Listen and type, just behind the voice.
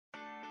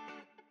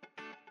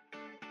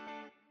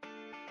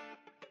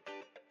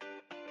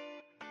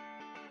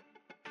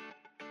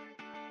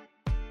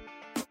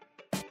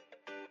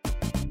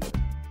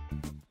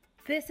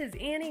This is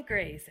Annie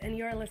Grace, and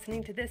you're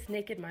listening to This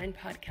Naked Mind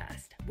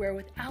podcast, where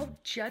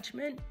without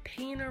judgment,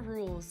 pain, or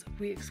rules,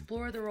 we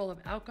explore the role of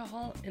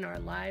alcohol in our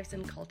lives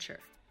and culture.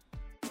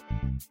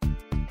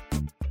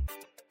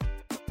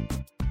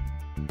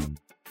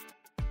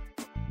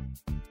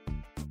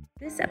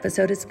 This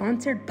episode is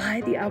sponsored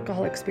by The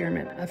Alcohol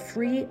Experiment, a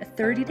free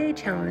 30-day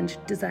challenge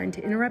designed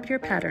to interrupt your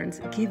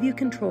patterns, give you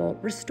control,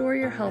 restore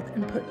your health,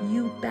 and put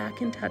you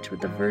back in touch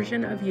with the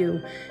version of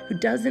you who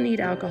doesn't need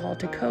alcohol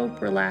to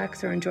cope,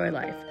 relax, or enjoy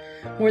life.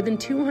 More than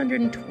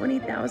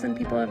 220,000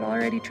 people have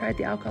already tried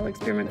The Alcohol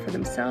Experiment for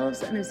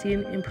themselves and have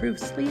seen improved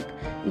sleep,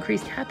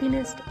 increased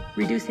happiness,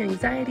 reduced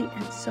anxiety,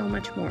 and so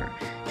much more.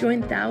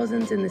 Join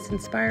thousands in this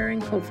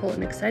inspiring, hopeful,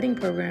 and exciting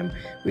program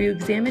where you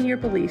examine your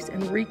beliefs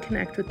and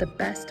reconnect with the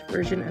best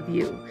version of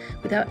you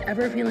without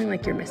ever feeling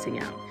like you're missing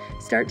out.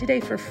 Start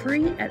today for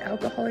free at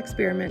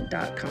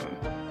alcoholexperiment.com.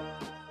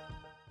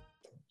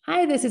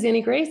 Hi, this is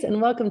Annie Grace, and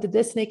welcome to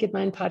This Naked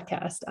Mind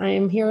podcast. I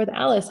am here with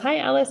Alice. Hi,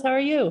 Alice. How are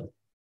you?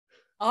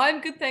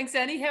 I'm good, thanks,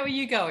 Annie. How are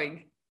you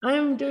going?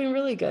 I'm doing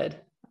really good.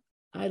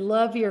 I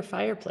love your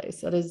fireplace.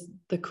 That is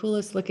the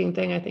coolest looking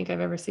thing I think I've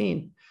ever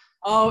seen.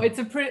 Oh, it's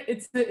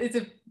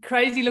a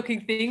crazy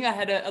looking thing. I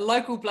had a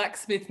local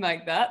blacksmith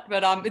make that,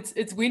 but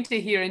it's winter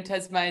here in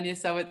Tasmania,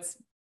 so it's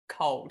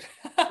cold.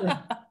 Yeah,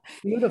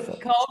 beautiful.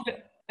 Cold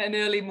and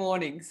early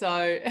morning.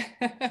 So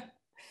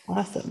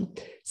awesome.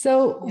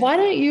 So why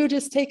don't you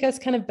just take us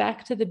kind of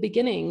back to the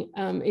beginning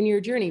in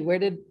your journey? Where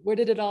did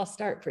it all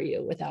start for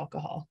you with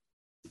alcohol?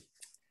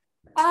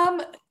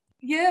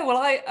 Yeah,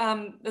 well,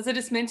 as I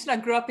just mentioned, I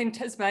grew up in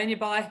Tasmania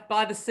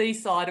by the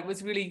seaside. It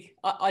was really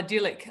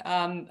idyllic,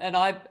 and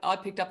I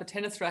picked up a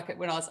tennis racket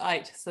when I was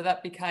 8, so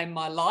that became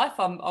my life.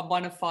 I'm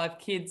one of 5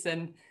 kids,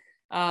 and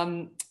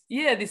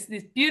this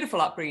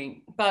beautiful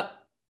upbringing. But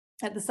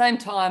at the same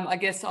time, I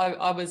guess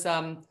I was.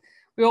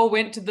 We all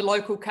went to the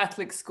local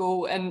Catholic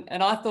school, and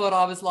I thought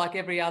I was like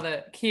every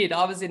other kid.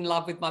 I was in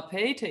love with my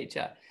PE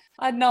teacher.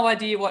 I had no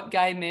idea what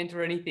gay meant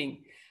or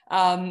anything.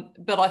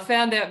 But I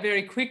found out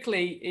very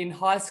quickly in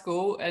high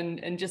school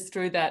and just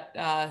through that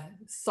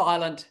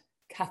silent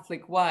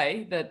Catholic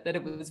way that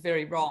it was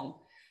very wrong.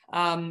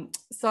 As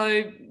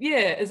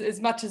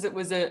much as it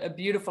was a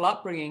beautiful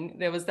upbringing,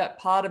 there was that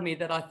part of me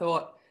that I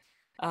thought,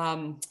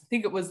 I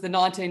think it was the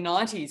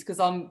 1990s, because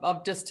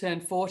I've just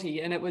turned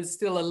 40, and it was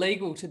still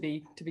illegal to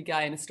be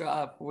gay in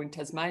Australia, or in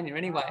Tasmania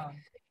anyway. Wow.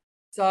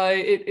 So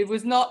it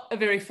was not a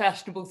very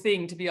fashionable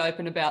thing to be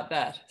open about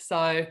that.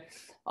 So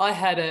I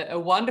had a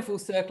wonderful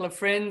circle of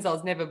friends. I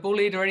was never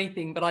bullied or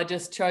anything, but I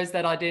just chose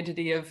that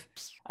identity of,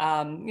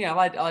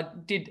 I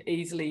did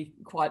easily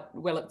quite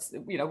well at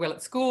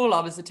school. I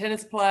was a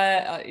tennis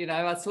player.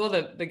 I saw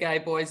the gay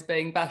boys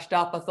being bashed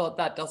up. I thought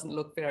that doesn't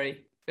look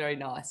very, very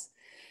nice.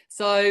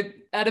 So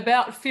at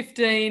about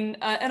 15,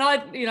 and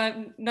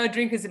I, no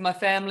drinkers in my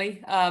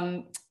family.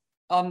 I'm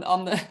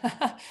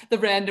the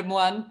random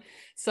one.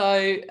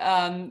 So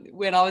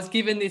when I was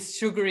given this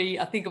sugary,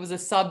 I think it was a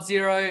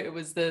Sub-Zero, it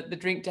was the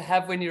drink to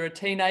have when you're a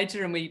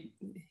teenager, and we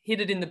hid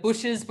it in the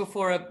bushes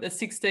before a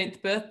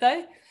 16th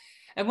birthday.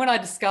 And when I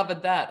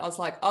discovered that, I was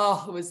like,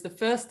 oh, it was the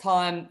first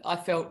time I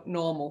felt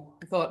normal.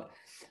 I thought,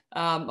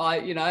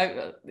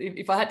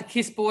 if I had to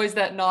kiss boys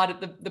that night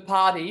at the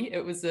party,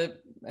 it was a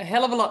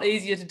hell of a lot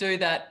easier to do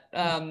that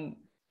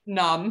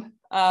numb.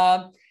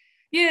 So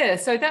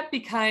that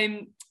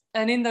became...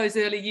 And in those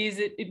early years,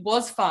 it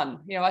was fun.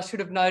 I should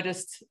have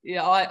noticed,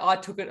 I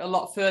took it a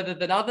lot further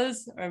than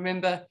others. I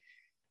remember,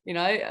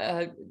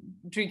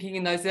 drinking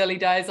in those early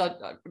days.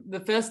 The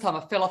first time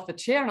I fell off the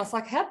chair and I was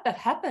like, how did that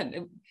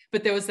happen?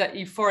 But there was that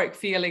euphoric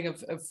feeling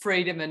of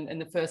freedom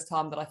and the first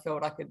time that I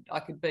felt I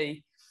could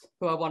be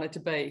who I wanted to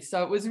be.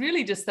 So it was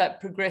really just that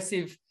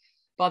progressive.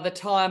 By the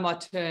time I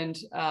turned,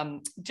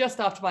 just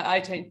after my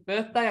 18th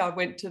birthday, I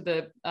went to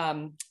the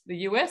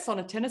US on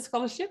a tennis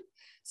scholarship.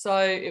 So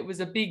it was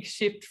a big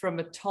shift from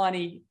a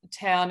tiny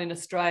town in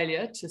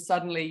Australia to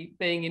suddenly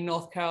being in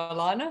North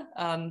Carolina.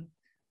 I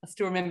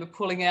still remember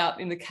pulling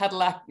out in the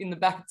Cadillac in the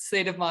back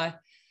seat of my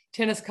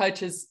tennis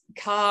coach's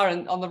car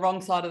and on the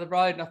wrong side of the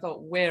road. And I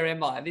thought, where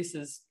am I? This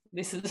is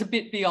a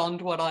bit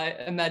beyond what I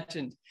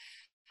imagined.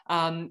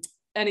 And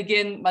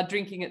again, my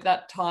drinking at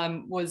that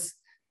time was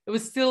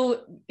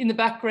still in the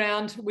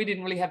background. We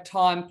didn't really have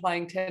time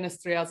playing tennis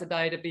 3 hours a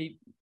day to be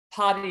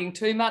partying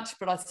too much,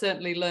 but I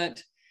certainly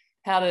learnt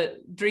how to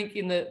drink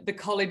in the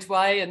college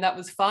way, and that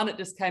was fun. It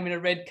just came in a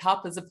red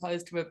cup as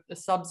opposed to a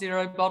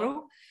Sub-Zero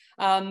bottle.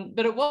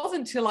 But it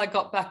wasn't until I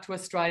got back to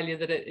Australia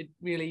that it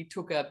really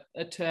took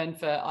a turn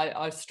for,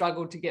 I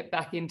struggled to get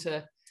back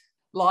into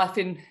life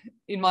in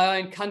my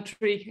own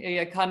country.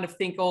 I kind of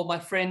think all my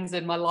friends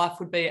and my life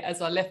would be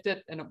as I left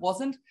it, and it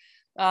wasn't.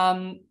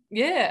 And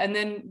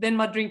then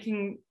my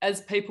drinking,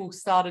 as people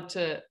started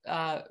to,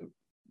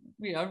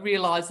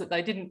 realise that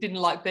they didn't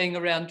like being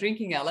around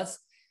drinking Alice,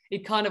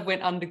 it kind of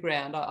went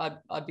underground.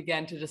 I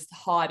began to just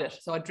hide it.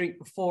 So I drink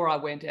before I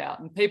went out,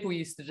 and people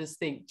used to just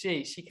think,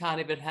 gee, she can't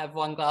even have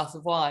one glass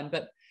of wine.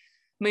 But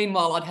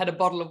meanwhile, I'd had a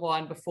bottle of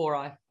wine before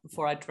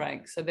I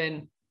drank. So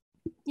then,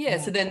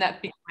 so then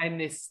that became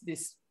this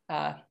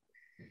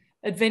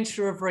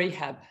adventure of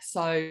rehab.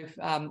 So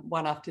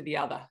one after the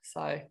other.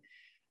 So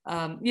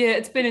yeah,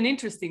 it's been an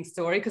interesting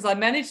story because I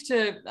managed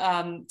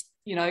to,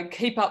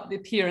 keep up the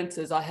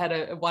appearances. I had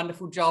a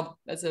wonderful job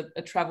as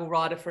a travel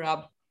writer for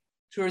our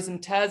Tourism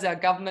Tas, our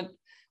government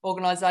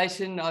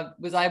organisation. I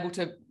was able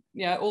to,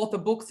 author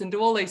books and do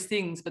all these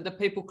things, but the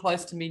people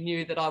close to me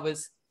knew that I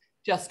was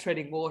just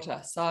treading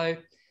water. So,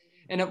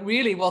 and it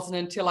really wasn't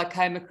until I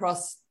came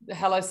across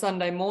Hello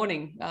Sunday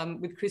Morning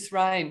with Chris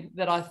Rain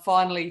that I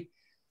finally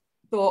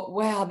thought,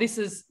 wow, this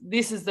is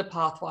the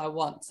pathway I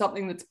want,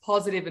 something that's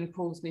positive and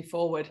pulls me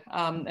forward.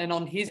 And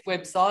on his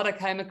website, I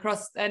came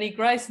across Annie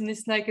Grace and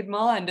This Naked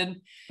Mind.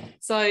 And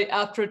so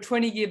after a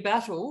 20-year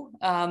battle,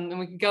 and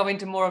we can go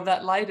into more of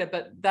that later,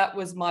 but that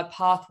was my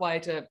pathway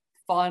to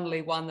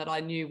finally one that I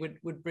knew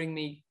would bring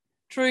me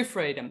true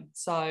freedom.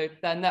 So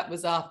then that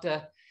was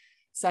after,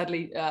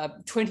 sadly,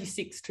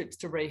 26 trips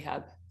to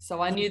rehab.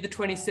 So I knew the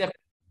 27th,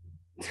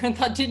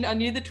 I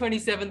knew the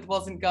 27th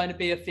wasn't going to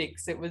be a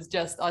fix. It was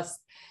just,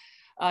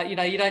 you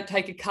don't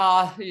take a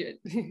car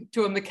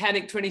to a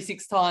mechanic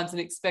 26 times and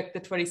expect the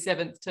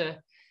 27th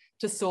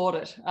to sort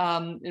it.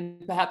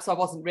 And perhaps I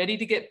wasn't ready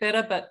to get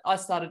better, but I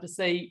started to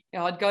see,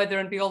 I'd go there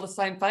and be all the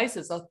same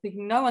faces. I was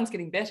thinking, no one's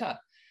getting better.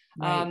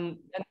 Right. And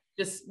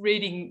just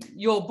reading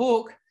your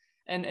book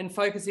and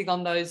focusing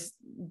on those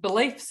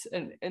beliefs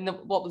and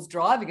what was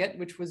driving it,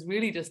 which was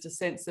really just a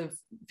sense of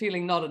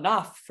feeling not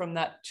enough from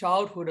that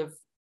childhood of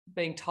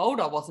being told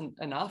I wasn't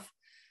enough.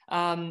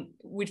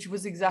 Which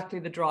was exactly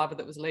the driver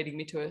that was leading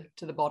me to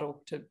the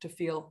bottle to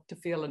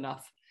feel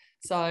enough.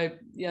 So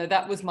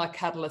that was my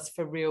catalyst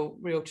for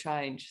real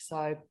change.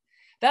 So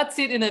that's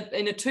it in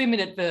a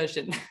 2-minute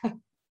version.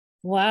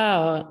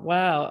 Wow.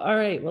 All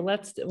right. Well,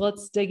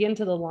 let's dig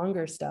into the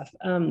longer stuff.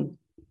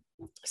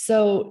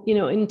 So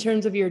in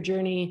terms of your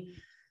journey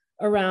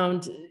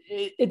around,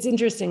 it's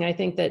interesting. I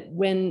think that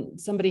when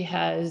somebody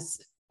has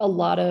a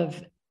lot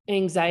of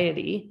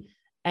anxiety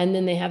and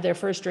then they have their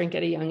first drink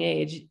at a young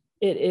age,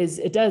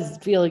 it does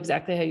feel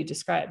exactly how you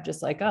described,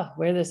 just like, oh,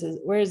 where has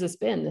this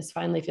been? This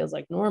finally feels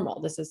like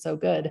normal. This is so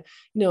good.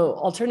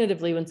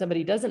 Alternatively, when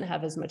somebody doesn't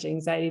have as much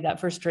anxiety,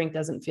 that first drink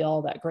doesn't feel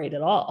all that great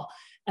at all.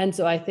 And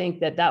so I think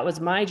that was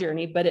my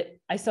journey, but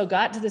I still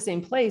got to the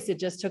same place. It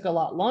just took a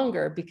lot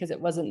longer because it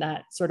wasn't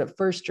that sort of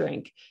first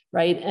drink,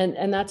 right?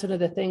 And that's one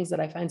of the things that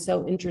I find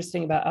so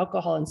interesting about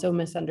alcohol and so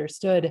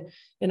misunderstood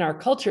in our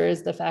culture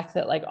is the fact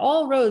that like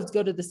all roads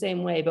go to the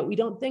same way, but we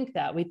don't think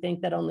that. We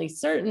think that only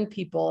certain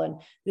people and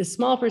this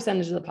small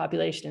percentage of the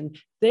population,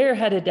 they're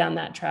headed down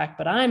that track,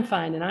 but I'm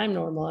fine and I'm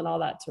normal and all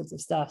that sorts of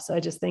stuff. So I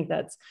just think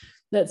that's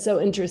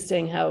so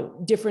interesting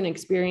how different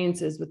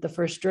experiences with the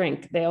first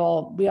drink,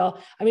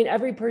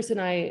 every person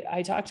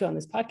I talk to on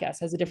this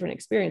podcast has a different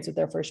experience with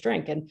their first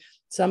drink. And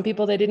some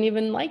people, they didn't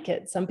even like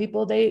it. Some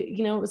people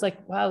it was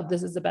like, wow,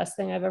 this is the best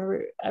thing I've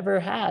ever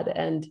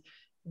had.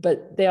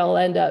 But they all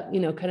end up,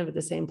 kind of at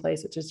the same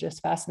place, which is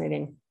just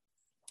fascinating.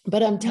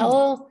 But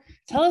tell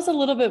us a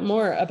little bit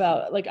more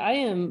about, like, I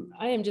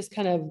am just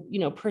kind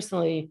of,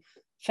 personally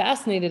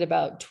fascinated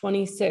about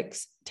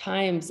 26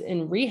 times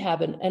in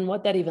rehab and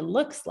what that even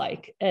looks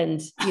like.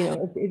 And,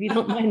 if you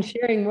don't mind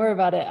sharing more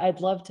about it,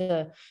 I'd love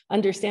to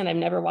understand. I've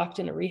never walked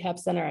in a rehab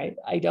center.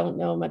 I don't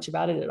know much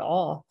about it at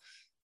all.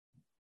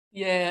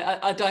 Yeah,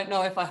 I don't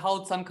know if I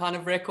hold some kind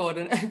of record,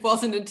 and it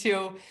wasn't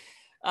until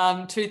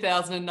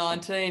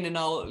 2019 and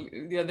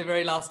the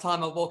very last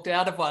time I walked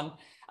out of one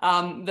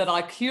that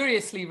I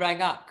curiously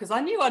rang up, because I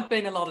knew I'd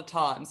been a lot of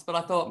times, but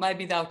I thought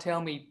maybe they'll tell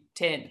me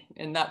 10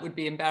 and that would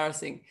be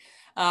embarrassing.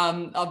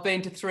 I've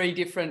been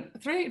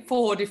to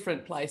 4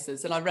 different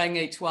places, and I rang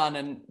each one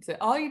and said,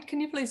 oh, can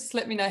you please just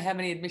let me know how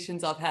many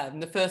admissions I've had?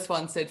 And the first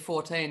one said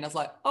 14. I was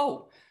like,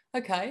 oh,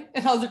 okay.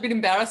 And I was a bit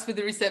embarrassed with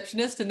the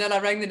receptionist. And then I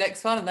rang the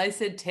next one and they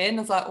said 10.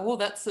 I was like, oh,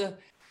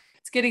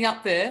 it's getting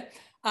up there.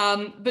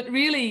 But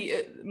really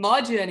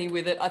my journey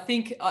with it, I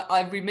think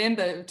I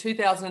remember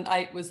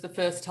 2008 was the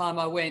first time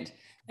I went.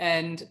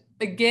 And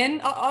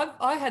again,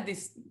 I had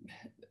this,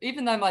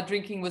 even though my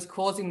drinking was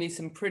causing me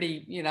some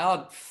pretty,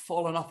 I'd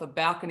fallen off a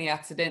balcony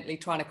accidentally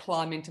trying to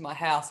climb into my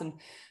house and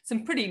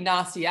some pretty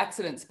nasty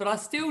accidents, but I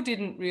still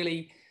didn't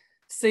really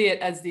see it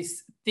as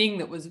this thing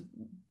that was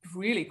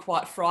really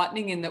quite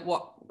frightening in that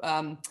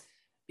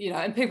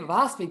and people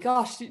have asked me,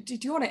 gosh, do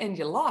you want to end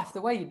your life?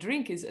 The way you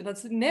drink is, and I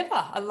said, never.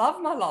 I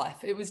love my life.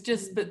 It was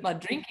just that my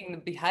drinking, the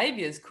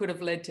behaviors could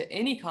have led to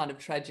any kind of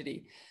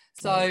tragedy.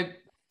 So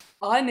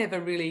I never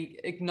really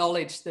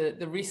acknowledged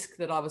the risk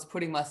that I was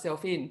putting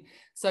myself in.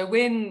 So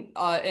when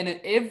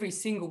every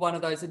single one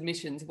of those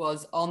admissions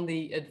was on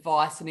the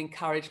advice and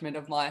encouragement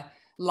of my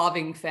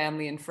loving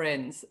family and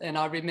friends. And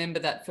I remember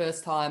that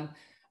first time,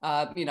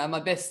 my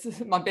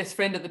best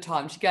friend at the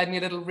time, she gave me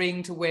a little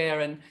ring to wear.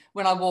 And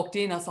when I walked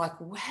in, I was like,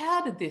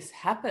 how did this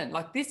happen?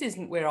 Like, this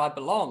isn't where I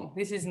belong.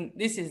 This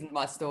isn't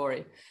my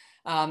story.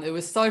 It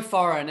was so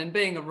foreign, and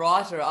being a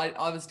writer,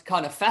 I was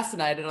kind of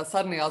fascinated. I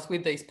was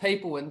with these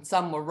people, and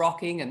some were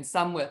rocking and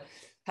some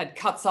had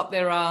cuts up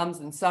their arms,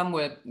 and some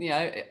were,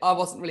 I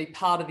wasn't really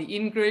part of the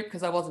in-group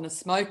because I wasn't a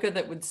smoker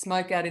that would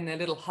smoke out in their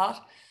little hut.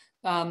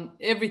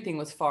 everything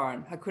was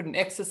foreign. I couldn't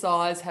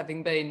exercise, I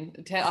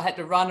had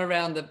to run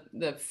around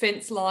the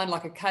fence line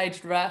like a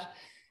caged rat.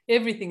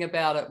 Everything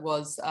about it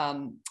was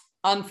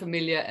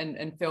unfamiliar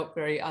and felt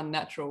very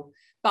unnatural.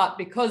 But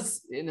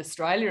because in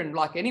Australia and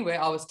like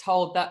anywhere, I was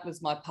told that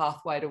was my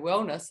pathway to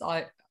wellness,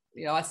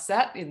 I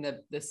sat in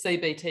the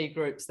CBT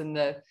groups and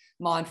the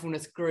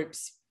mindfulness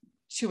groups,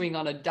 chewing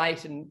on a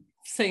date and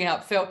seeing how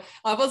it felt.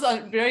 I was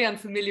very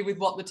unfamiliar with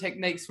what the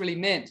techniques really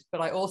meant,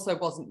 but I also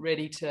wasn't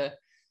ready to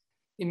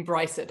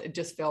embrace it. It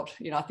just felt,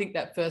 I think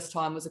that first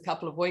time was a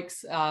couple of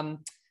weeks.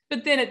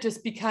 But then it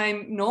just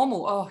became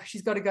normal. Oh,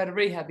 she's got to go to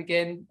rehab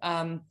again.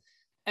 And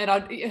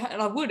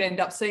I would end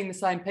up seeing the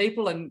same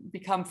people and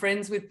become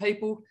friends with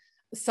people.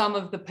 Some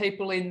of the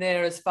people in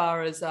there, as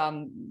far as,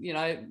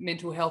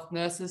 mental health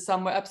nurses,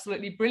 some were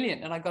absolutely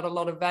brilliant and I got a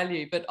lot of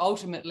value. But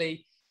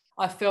ultimately,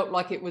 I felt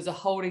like it was a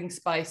holding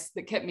space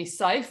that kept me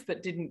safe,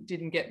 but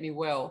didn't get me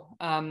well.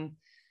 And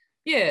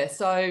I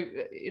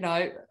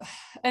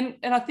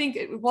think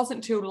it wasn't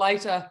until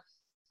later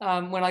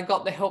when I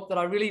got the help that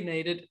I really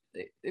needed.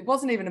 It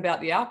wasn't even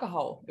about the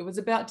alcohol. It was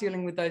about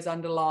dealing with those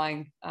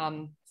underlying.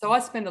 So I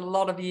spent a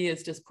lot of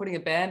years just putting a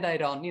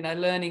Band-Aid on,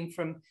 learning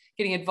from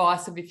getting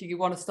advice of if you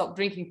want to stop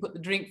drinking, put the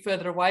drink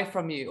further away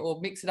from you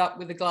or mix it up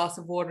with a glass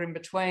of water in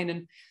between,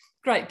 and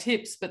great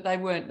tips, but they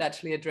weren't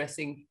actually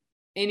addressing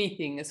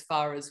anything as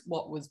far as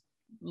what was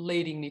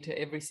leading me to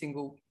every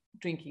single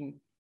drinking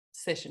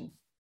session.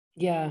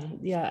 Yeah,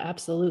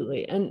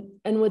 absolutely. And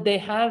would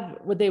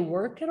they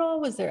work at all?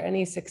 Was there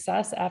any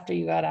success after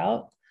you got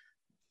out?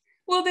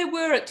 Well, there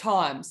were at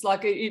times.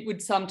 Like it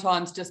would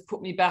sometimes just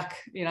put me back,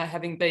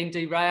 having been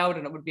derailed,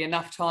 and it would be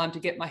enough time to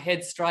get my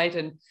head straight.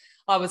 And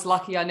I was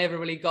lucky I never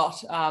really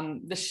got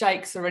the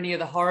shakes or any of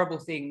the horrible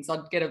things.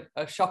 I'd get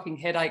a shocking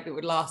headache that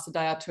would last a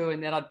day or two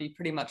and then I'd be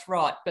pretty much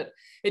right. But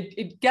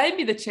it gave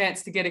me the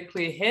chance to get a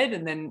clear head.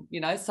 And then,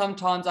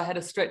 sometimes I had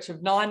a stretch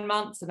of 9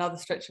 months, another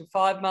stretch of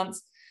 5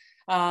 months.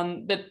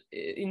 But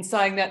in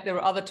saying that, there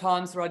were other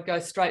times where I'd go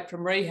straight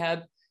from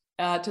rehab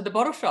to the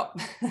bottle shop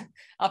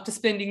after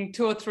spending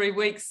 2 or 3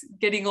 weeks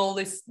getting all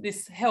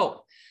this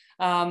help.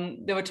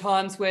 There were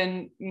times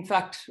when, in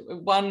fact,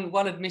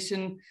 one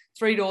admission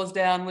 3 doors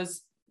down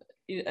was,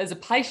 as a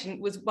patient,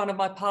 was one of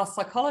my past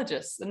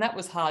psychologists, and that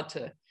was hard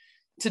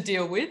to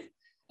deal with.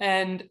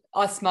 And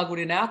I smuggled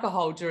in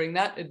alcohol during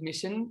that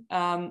admission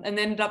and then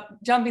ended up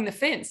jumping the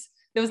fence.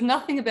 There was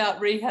nothing about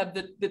rehab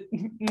that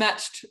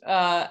matched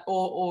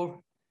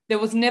or there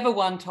was never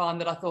one time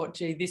that I thought,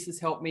 gee, this has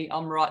helped me,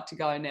 I'm right to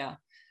go now.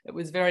 It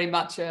was very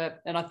much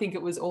and I think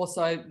it was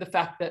also the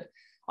fact that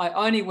I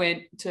only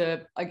went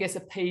to, I guess,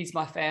 appease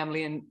my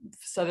family and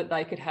so that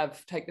they could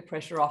take the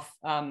pressure off,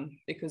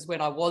 because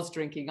when I was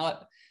drinking,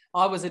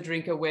 I was a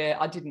drinker where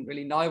I didn't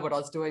really know what I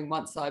was doing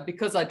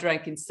because I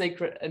drank in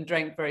secret and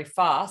drank very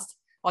fast,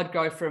 I'd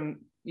go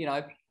from,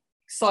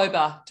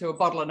 sober to a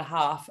bottle and a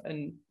half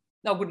and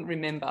I wouldn't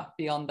remember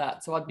beyond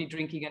that. So I'd be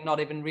drinking and not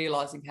even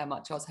realizing how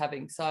much I was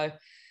having. So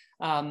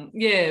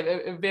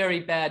a very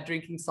bad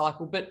drinking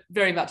cycle, but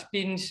very much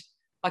binge.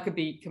 I could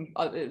be,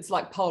 it's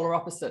like polar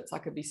opposites. I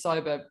could be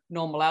sober,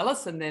 normal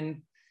Alice, and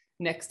then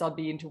next I'd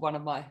be into one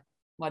of my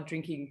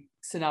drinking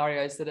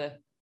scenarios that are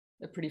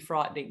pretty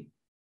frightening.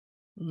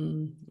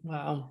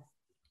 Wow.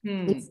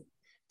 Do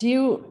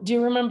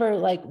you remember,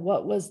 like,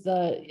 what was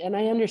and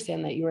I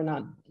understand that you were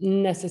not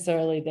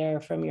necessarily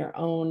there from your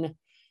own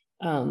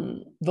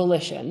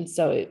volition,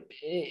 so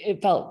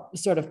it felt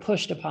sort of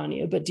pushed upon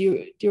you, but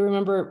do you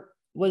remember,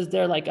 was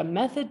there like a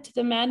method to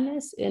the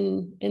madness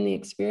in the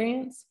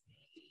experience?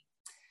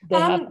 They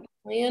have a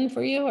plan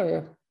for you,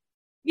 or?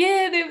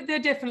 Yeah, there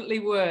definitely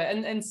were,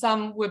 and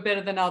some were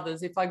better than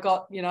others. If I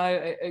got,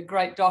 a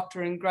great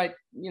doctor and great,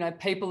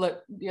 people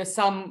that,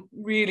 some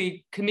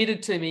really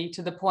committed to me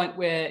to the point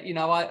where,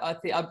 I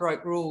think I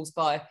broke rules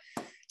by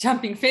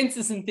jumping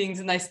fences and things,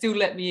 and they still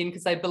let me in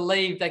because they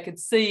believed, they could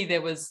see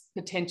there was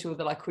potential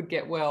that I could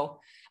get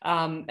well.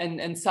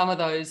 And some of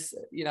those,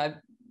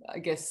 I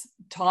guess,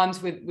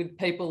 times with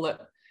people that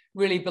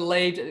really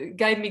believed, it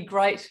gave me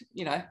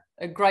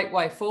a great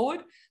way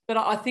forward. But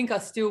I think I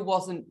still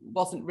wasn't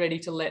ready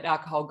to let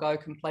alcohol go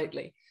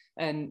completely.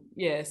 And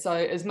so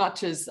as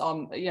much as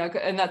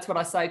and that's what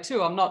I say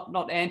too, I'm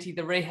not anti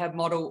the rehab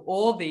model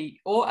or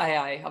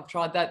AA. I've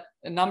tried that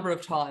a number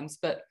of times,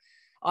 but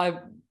I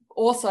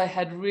also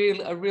had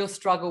a real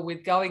struggle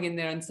with going in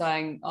there and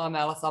saying, I'm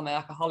Alice, I'm an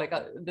alcoholic.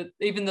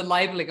 Even the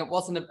labeling, it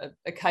wasn't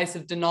a case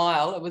of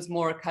denial. It was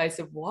more a case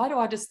of, why do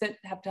I just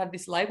have to have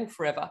this label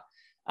forever?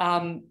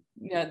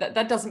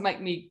 That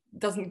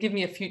doesn't give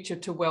me a future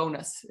to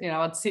wellness.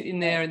 I'd sit in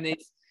there in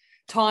these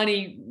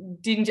tiny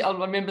dingy, I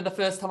remember the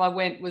first time I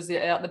went was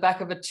out the back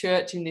of a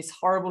church in this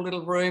horrible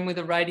little room with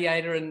a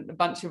radiator and a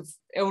bunch of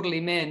elderly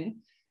men,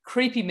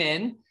 creepy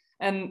men.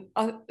 And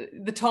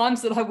the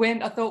times that I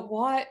went, I thought,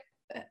 why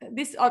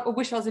this? I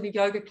wish I was in a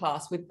yoga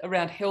class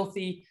around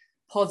healthy,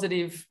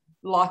 positive,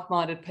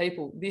 like-minded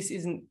people. This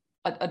isn't,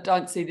 I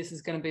don't see this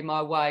is going to be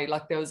my way.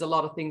 Like, there was a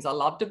lot of things I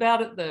loved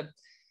about it, the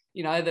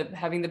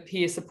having the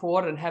peer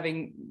support and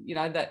having,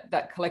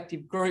 that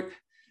collective group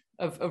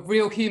of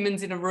real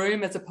humans in a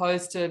room, as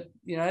opposed to,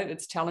 you know,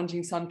 it's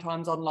challenging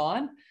sometimes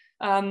online.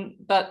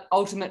 But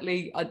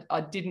ultimately,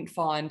 I didn't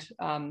find,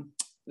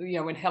 you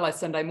know, when Hello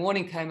Sunday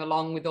Morning came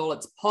along with all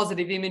its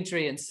positive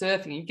imagery and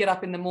surfing, you get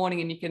up in the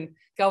morning and you can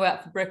go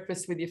out for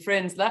breakfast with your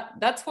friends.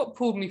 That's what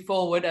pulled me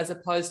forward, as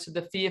opposed to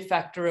the fear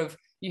factor of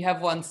you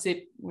have one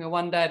sip, you know,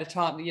 one day at a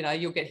time, you know,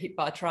 you'll get hit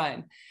by a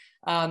train.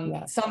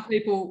 Some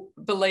people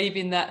believe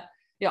in that.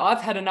 Yeah,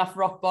 I've had enough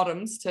rock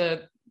bottoms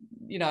to,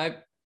 you know,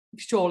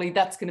 surely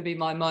that's going to be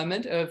my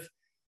moment of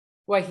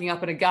waking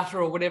up in a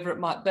gutter or whatever it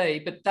might be.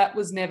 But that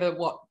was never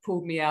what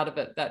pulled me out of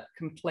it, that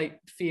complete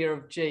fear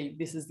of, gee,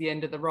 this is the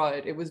end of the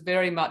road. It was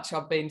very much,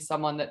 I've been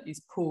someone that is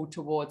pulled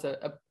towards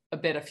a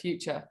better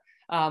future,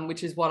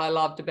 which is what I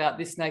loved about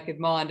This Naked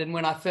Mind. And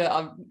when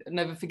I'll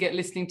never forget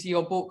listening to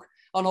your book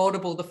on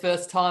Audible the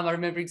first time, I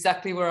remember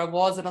exactly where I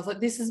was, and I was like,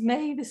 this is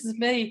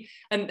me.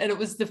 And it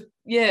was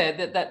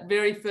that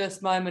very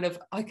first moment of,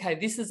 okay,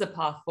 this is a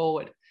path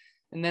forward.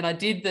 And then I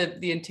did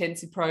the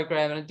intensive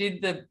program, and I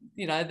did the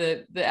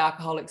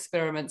alcohol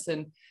experiments,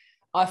 and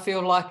I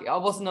feel like I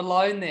wasn't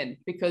alone then,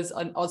 because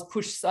I was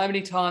pushed so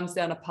many times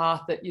down a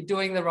path that you're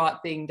doing the right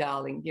thing,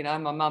 darling. You know,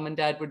 my mum and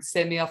dad would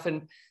send me off,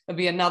 and there'd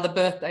be another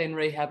birthday in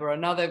rehab or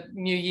another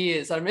New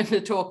Year's. I remember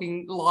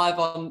talking live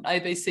on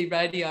ABC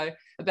radio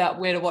about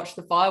where to watch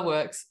the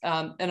fireworks,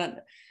 and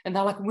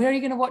they're like, where are you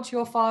going to watch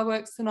your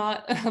fireworks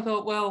tonight? And I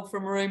thought, well,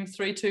 from room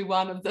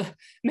 321 of the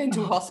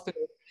mental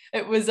hospital.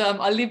 It was,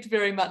 I lived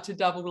very much a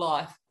double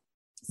life.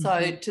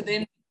 So to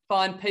then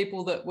find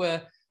people that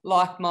were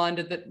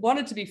like-minded, that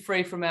wanted to be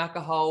free from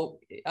alcohol,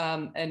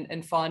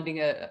 and finding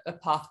a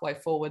pathway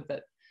forward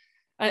that,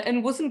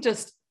 and was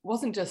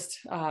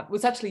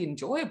actually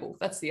enjoyable.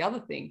 That's the other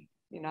thing,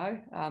 you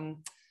know.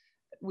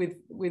 With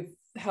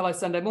Hello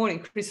Sunday Morning,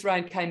 Chris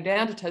Rain came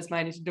down to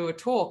Tasmania to do a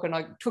talk, and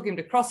I took him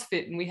to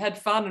CrossFit, and we had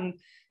fun, and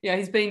you know,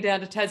 he's been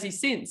down to Tassie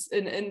since.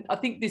 And I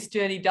think this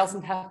journey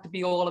doesn't have to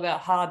be all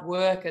about hard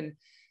work, and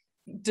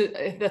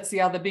that's the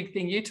other big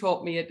thing you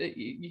taught me.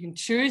 You can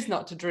choose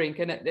not to drink,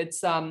 and it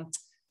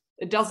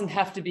doesn't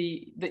have to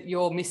be that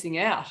you're missing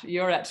out.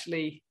 You're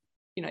actually,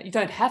 you know, you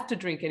don't have to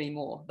drink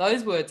anymore.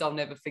 Those words I'll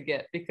never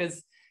forget,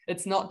 because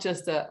it's not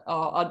just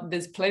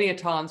there's plenty of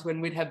times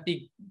when we'd have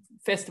big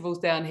festivals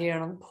down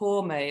here, and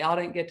poor me, I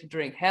don't get to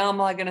drink. How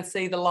am I going to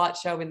see the light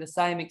show in the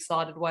same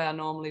excited way I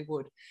normally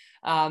would?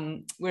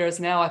 Whereas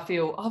now I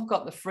feel I've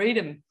got the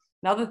freedom.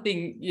 Another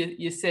thing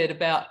you said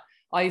about,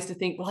 I used to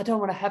think, well, I don't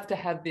want to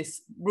have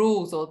this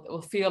rules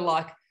or feel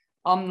like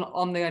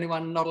I'm the only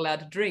one not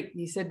allowed to drink.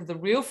 You said the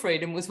real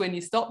freedom was when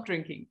you stopped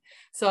drinking.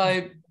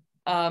 So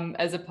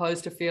as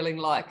opposed to feeling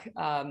like,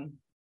 being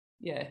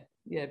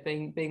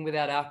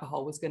without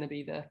alcohol was going to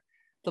be the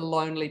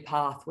lonely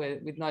path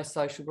with no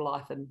social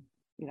life, and,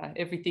 you know,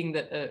 everything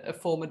that a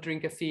former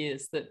drinker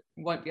fears, that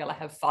won't be able to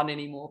have fun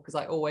anymore, because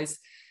I always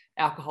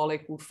alcohol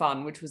equaled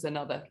fun, which was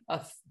another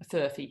a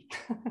furphy.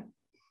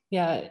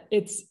 Yeah,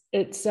 it's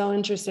so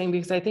interesting,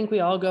 because I think we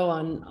all go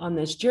on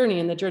this journey,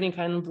 and the journey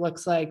kind of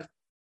looks like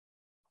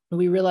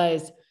we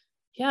realize,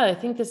 yeah, I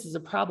think this is a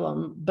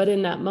problem. But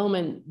in that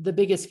moment, the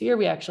biggest fear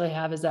we actually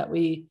have is that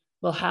we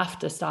will have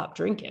to stop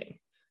drinking.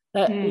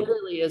 That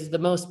literally is the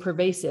most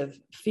pervasive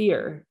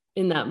fear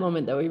in that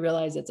moment, that we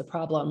realize it's a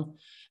problem.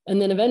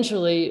 And then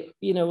eventually,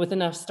 you know, with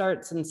enough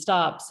starts and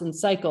stops and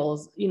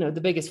cycles, you know,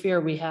 the biggest fear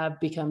we have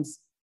becomes,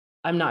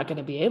 I'm not going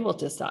to be able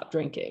to stop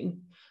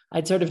drinking.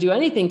 I'd sort of do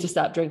anything to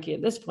stop drinking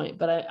at this point,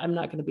 but I'm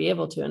not going to be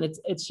able to. And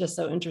it's just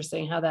so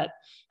interesting how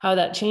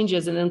that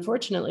changes. And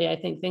unfortunately, I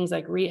think things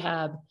like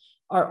rehab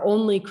are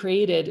only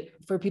created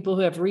for people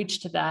who have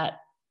reached that,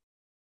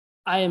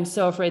 I am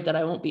so afraid that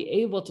I won't be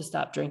able to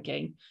stop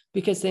drinking,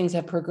 because things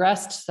have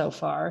progressed so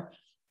far.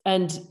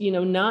 And, you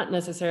know, not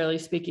necessarily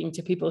speaking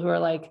to people who are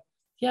like,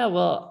 yeah,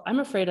 well, I'm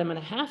afraid I'm going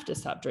to have to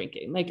stop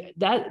drinking. Like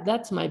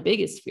that's my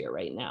biggest fear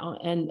right now.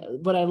 And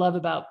what I love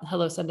about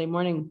Hello Sunday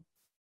Morning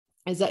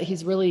is that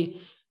he's really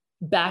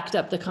backed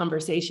up the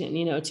conversation,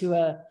 you know,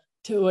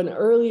 to an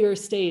earlier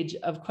stage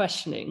of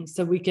questioning,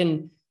 so we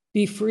can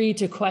be free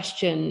to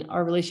question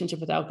our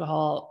relationship with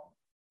alcohol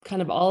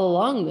kind of all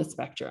along the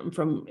spectrum,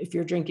 from if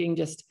you're drinking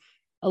just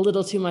a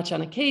little too much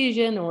on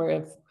occasion, or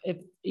if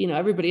you know,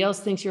 everybody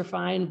else thinks you're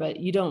fine, but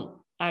you don't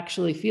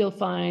actually feel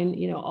fine,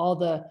 you know, all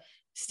the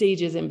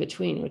stages in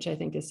between, which I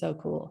think is so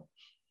cool.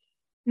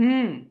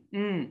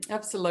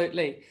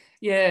 Absolutely.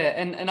 Yeah.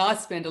 And I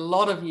spent a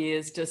lot of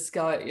years just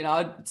you know,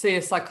 I'd see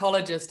a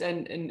psychologist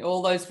and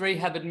all those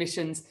rehab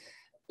admissions.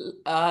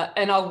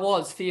 And I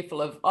was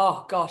fearful of,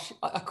 oh gosh,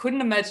 I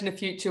couldn't imagine a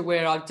future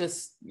where I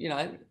just, you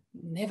know,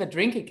 never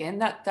drink again.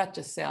 That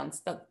just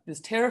sounds, that is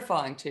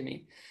terrifying to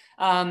me.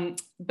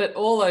 But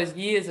all those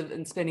years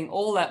and spending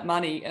all that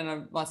money,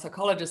 and my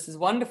psychologist is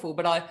wonderful,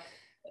 but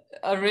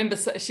I remember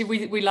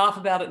we laugh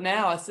about it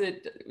now. I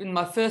said in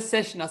my first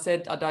session, I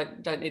said, I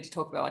don't need to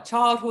talk about my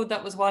childhood.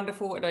 That was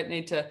wonderful. I don't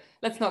need to,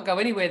 let's not go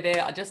anywhere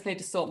there. I just need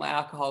to sort my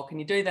alcohol. Can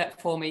you do that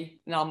for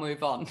me? And I'll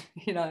move on.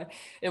 You know,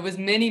 it was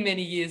many,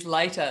 many years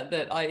later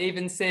that I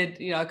even said,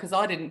 you know, because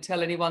I didn't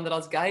tell anyone that I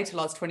was gay till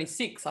I was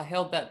 26. I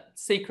held that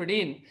secret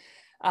in.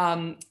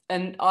 And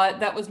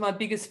that was my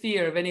biggest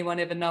fear of anyone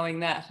ever knowing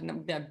that,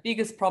 and the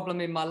biggest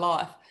problem in my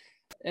life,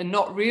 and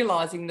not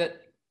realizing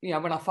that, you know,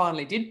 when I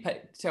finally did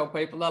tell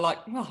people, they're like,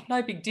 oh,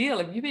 no big deal.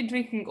 Have you been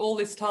drinking all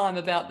this time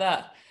about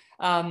that?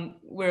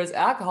 Whereas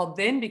alcohol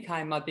then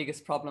became my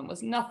biggest problem. It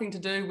was nothing to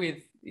do with,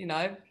 you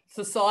know,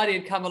 society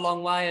had come a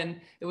long way, and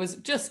it was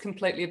just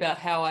completely about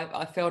how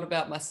I felt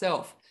about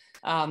myself.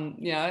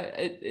 You know,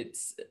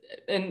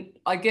 and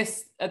I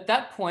guess at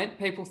that point,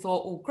 people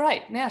thought, well,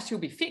 great, now she'll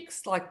be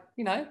fixed. Like,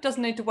 you know,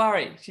 doesn't need to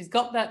worry. She's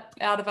got that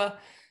out of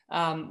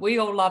her. We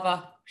all love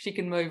her. She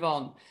can move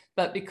on.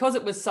 But because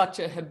it was such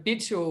a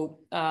habitual,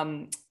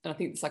 and I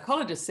think the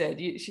psychologist said,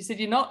 she said,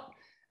 you're not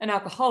an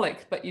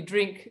alcoholic, but you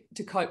drink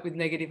to cope with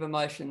negative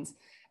emotions.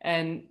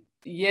 And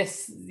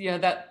yes, you know,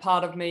 that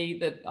part of me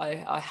that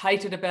I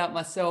hated about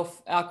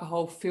myself,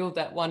 alcohol filled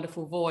that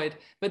wonderful void.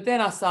 But then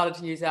I started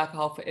to use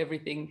alcohol for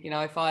everything. You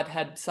know, if I'd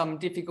had some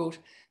difficult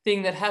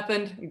thing that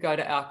happened, I'd go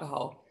to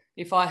alcohol.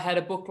 If I had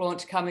a book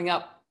launch coming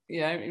up, you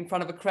know, in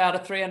front of a crowd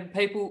of 300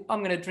 people,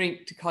 I'm going to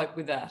drink to cope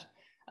with that.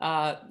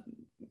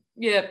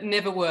 Yeah,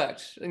 never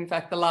worked. In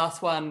fact, the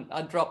last one,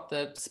 I dropped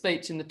the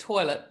speech in the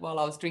toilet while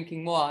I was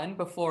drinking wine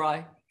before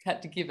I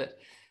had to give it.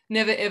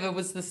 Never ever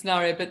was the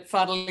scenario, but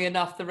funnily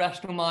enough, the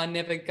rational mind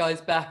never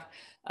goes back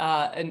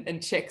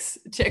and checks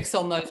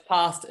on those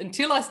past.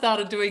 Until I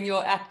started doing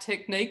your ACT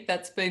technique,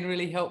 that's been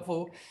really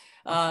helpful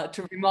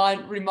to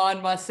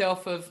remind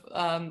myself of,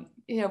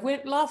 yeah,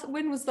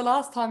 when was the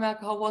last time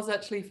alcohol was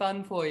actually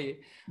fun for you?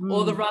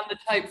 Or the run the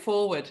tape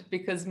forward,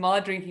 because my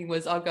drinking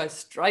was, I'll go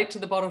straight to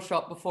the bottle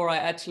shop before I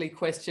actually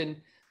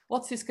question,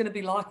 what's this going to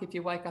be like if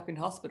you wake up in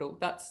hospital?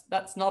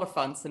 That's not a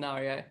fun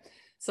scenario.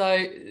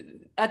 So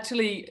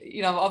actually,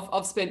 you know,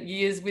 I've spent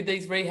years with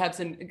these rehabs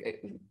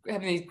and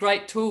having these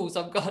great tools.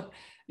 I've got,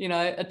 you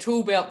know, a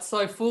tool belt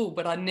so full,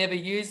 but I never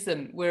use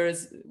them.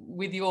 Whereas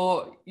with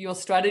your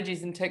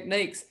strategies and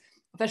techniques,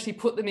 I've actually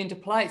put them into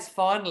place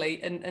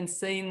finally and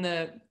seen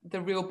the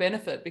real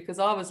benefit, because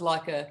I was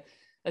like a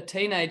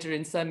teenager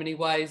in so many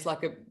ways,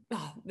 like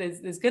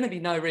there's going to be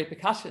no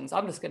repercussions.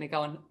 I'm just going to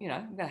go and, you know,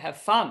 I'm going to have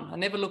fun. I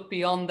never looked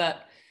beyond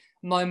that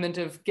moment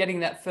of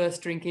getting that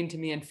first drink into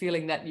me and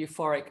feeling that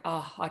euphoric,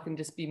 I can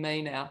just be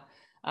me now.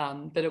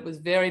 But it was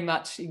very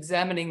much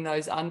examining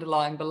those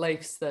underlying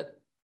beliefs that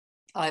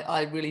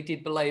I really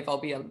did believe I'll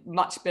be a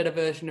much better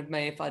version of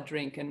me if I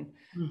drink, and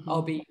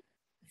I'll be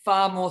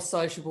far more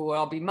sociable,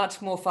 I'll be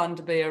much more fun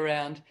to be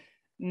around.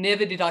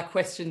 Never did I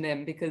question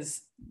them,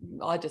 because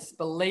I just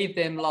believed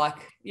them like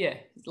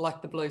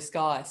the blue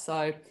sky.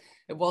 So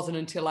it wasn't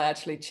until I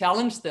actually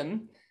challenged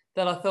them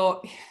that I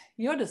thought,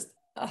 you're just,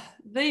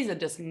 these are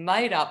just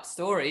made up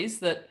stories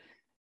that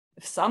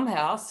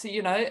somehow, so,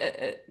 you know,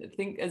 I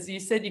think, as you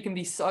said, you can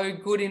be so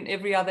good in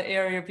every other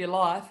area of your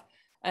life,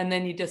 and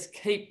then you just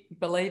keep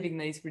believing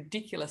these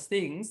ridiculous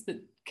things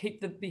that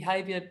keep the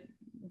behavior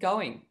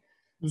going.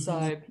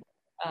 So,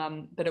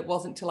 but it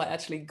wasn't until I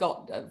actually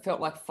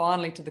felt like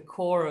finally to the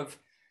core of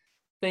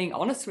being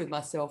honest with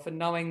myself and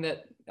knowing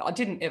that I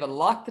didn't ever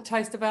like the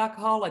taste of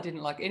alcohol. I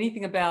didn't like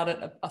anything about it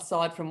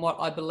aside from what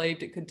I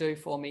believed it could do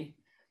for me.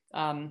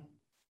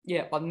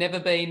 Yeah, I've never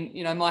been,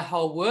 you know, my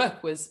whole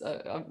work was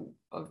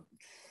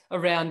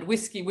around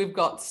whiskey. We've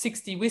got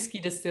 60 whiskey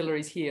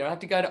distilleries here. I have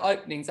to go to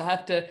openings. I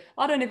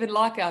don't even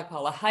like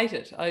alcohol. I hate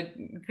it. I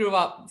grew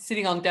up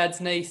sitting on Dad's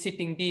knee,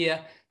 sipping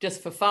beer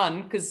just for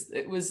fun, because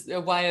it was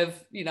a way of,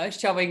 you know,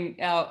 showing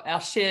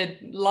our shared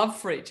love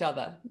for each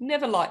other.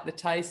 Never liked the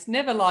taste,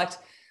 never liked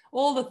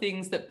all the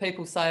things that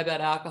people say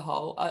about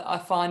alcohol. I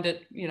find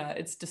it, you know,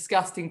 it's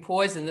disgusting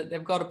poison that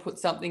they've got to put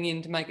something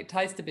in to make it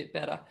taste a bit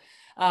better.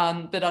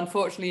 But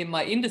unfortunately in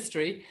my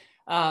industry,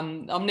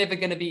 I'm never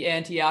going to be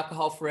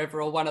anti-alcohol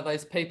forever, or one of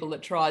those people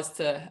that tries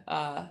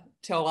to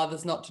tell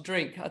others not to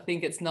drink. I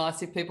think it's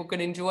nice if people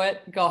can enjoy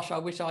it. Gosh, I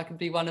wish I could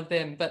be one of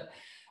them. But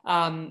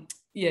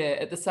yeah,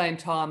 at the same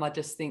time, I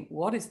just think,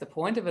 what is the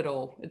point of it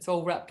all? It's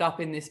all wrapped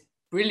up in this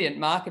brilliant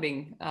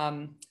marketing.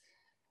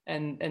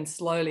 And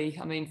slowly,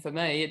 I mean, for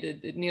me,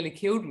 it nearly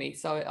killed me.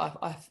 So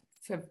I've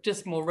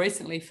just more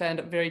recently found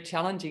it very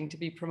challenging to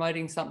be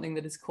promoting something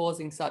that is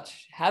causing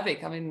such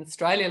havoc. I mean, in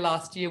Australia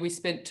last year, we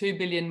spent 2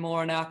 billion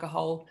more on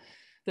alcohol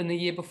than the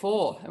year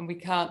before. And we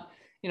can't,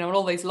 you know, in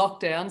all these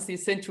lockdowns, the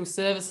essential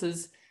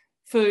services,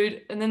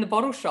 food, and then the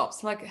bottle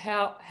shops, like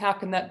how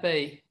can that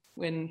be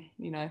when,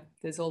 you know,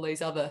 there's all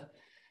these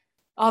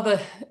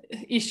other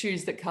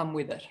issues that come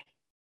with it?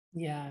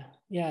 Yeah,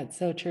 it's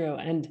so true.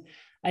 And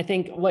I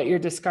think what you're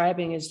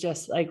describing is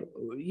just like,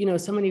 you know,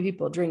 so many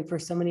people drink for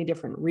so many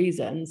different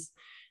reasons.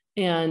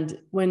 And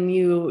when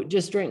you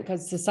just drink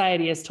because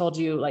society has told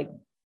you, like,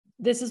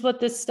 this is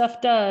what this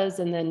stuff does,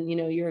 and then, you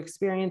know, your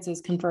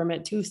experiences confirm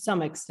it to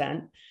some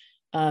extent.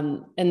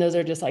 And those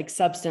are just like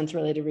substance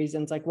related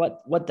reasons, like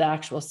what the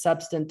actual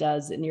substance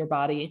does in your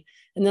body.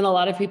 And then a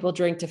lot of people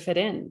drink to fit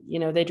in, you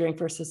know, they drink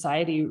for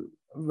society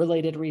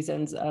related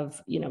reasons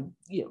of, you know,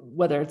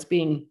 whether it's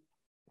being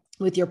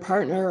with your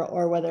partner,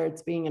 or whether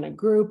it's being in a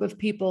group of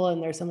people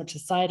and there's so much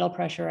societal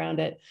pressure around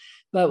it.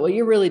 But what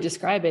you're really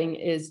describing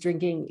is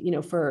drinking,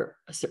 for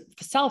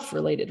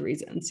self-related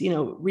reasons,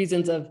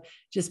 reasons of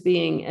just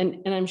being,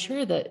 and I'm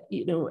sure that,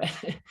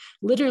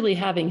 literally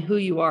having who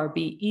you are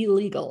be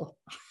illegal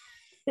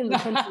in the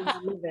country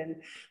you live in,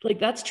 like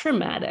that's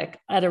traumatic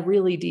at a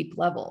really deep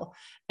level,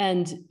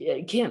 and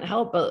it can't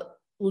help but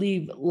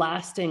leave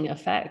lasting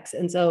effects.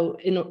 And so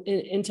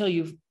until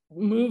you've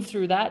moved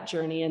through that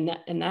journey and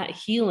that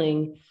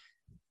healing,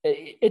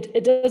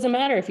 it doesn't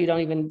matter if you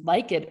don't even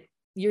like it,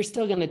 you're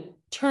still going to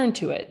turn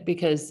to it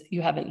because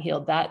you haven't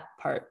healed that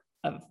part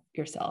of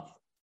yourself.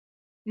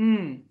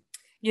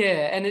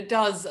 Yeah, and it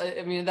does.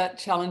 I mean, that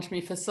challenged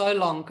me for so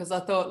long, because I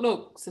thought,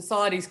 look,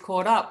 society's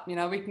caught up,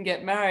 we can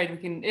get married, we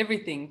can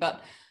everything.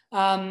 But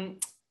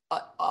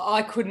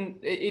I couldn't,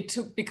 it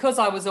took, because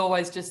I was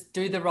always just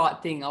do the right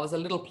thing. I was a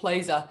little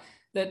pleaser,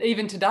 that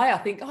even today I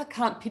think, I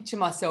can't picture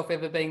myself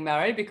ever being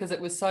married, because it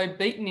was so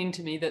beaten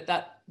into me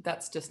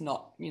that's just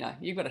not,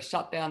 you've got to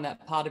shut down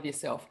that part of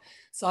yourself.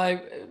 So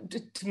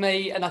to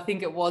me, and I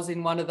think it was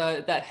in one of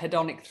that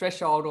hedonic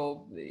threshold,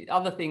 or the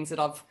other things that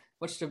I've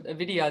watched a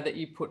video that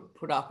you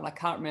put up, and I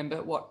can't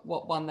remember what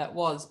one that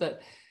was,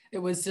 but it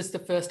was just the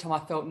first time I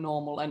felt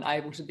normal and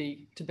able to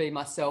be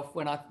myself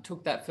when I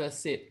took that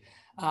first sip.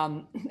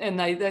 And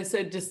they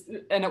said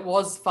and it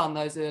was fun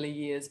those early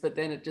years, but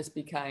then it just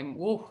became,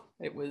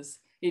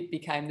 it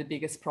became the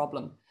biggest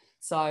problem.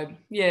 So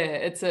yeah,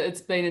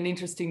 it's been an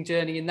interesting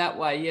journey in that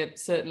way. Yeah,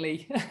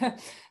 certainly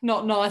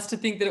not nice to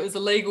think that it was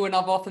illegal. And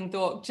I've often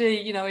thought,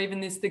 gee,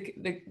 even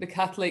the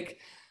Catholic,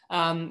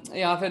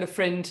 I've had a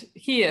friend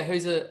here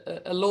who's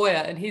a lawyer,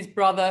 and his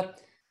brother,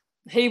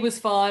 he was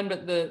fine,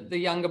 but the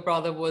younger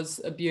brother was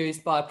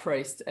abused by a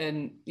priest,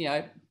 and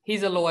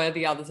he's a lawyer,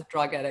 the other's a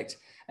drug addict.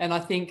 And I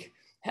think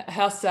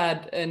how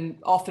sad, and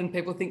often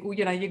people think, well,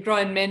 you're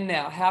grown men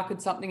now, how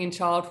could something in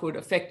childhood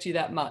affect you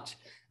that much?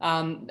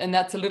 And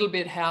that's a little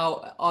bit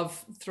how I've,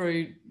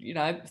 through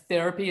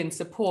therapy and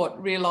support,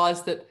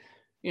 realized that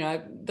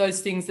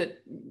those things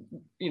that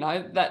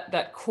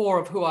that core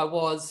of who I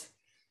was,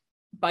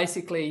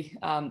 basically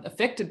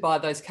affected by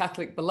those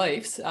Catholic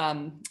beliefs,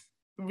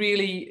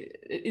 really,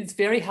 it's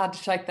very hard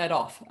to shake that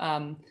off.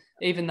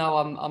 Even though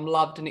I'm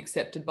loved and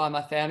accepted by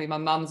my family, my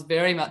mum's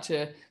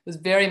was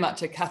very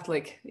much a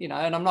Catholic, and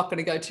I'm not going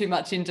to go too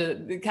much into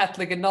the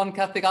Catholic and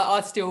non-Catholic.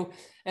 I still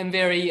am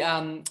very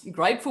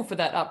grateful for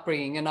that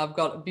upbringing, and I've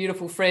got a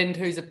beautiful friend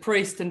who's a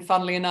priest, and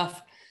funnily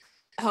enough,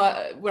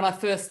 when I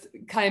first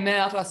came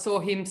out, I saw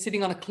him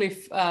sitting on a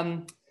cliff,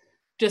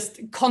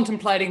 just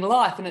contemplating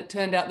life, and it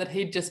turned out that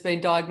he'd just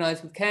been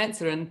diagnosed with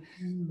cancer, and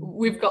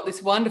we've got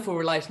this wonderful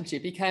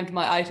relationship. He came to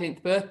my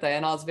 18th birthday,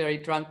 and I was very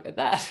drunk at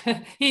that.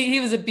 he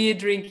was a beer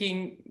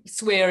drinking,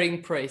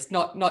 swearing priest,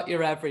 not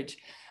your average,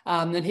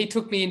 and he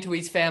took me into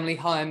his family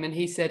home, and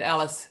he said,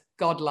 Alice,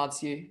 God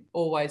loves you,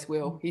 always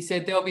will. He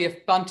said, there'll be a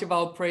bunch of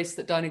old priests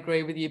that don't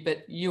agree with you,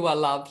 but you are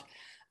loved.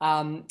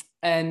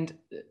 And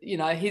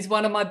he's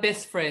one of my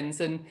best friends,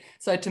 and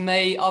so to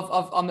me,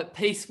 I'm at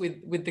peace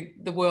with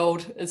the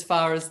world as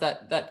far as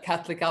that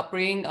Catholic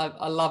upbringing.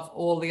 I love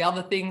all the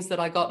other things that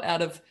I got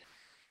out of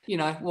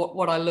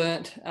what I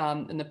learnt,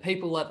 and the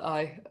people that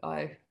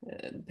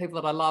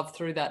I love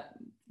through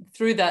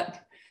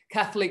that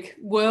Catholic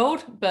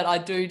world. But I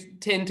do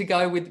tend to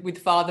go with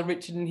Father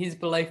Richard and his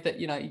belief that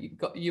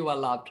you are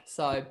loved.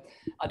 So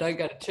I don't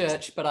go to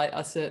church, but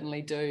I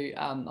certainly do.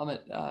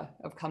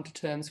 I've come to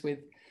terms with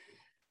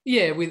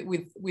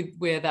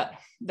where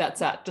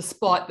that's at,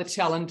 despite the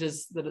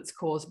challenges that it's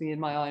caused me in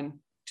my own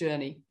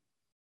journey.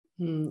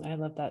 I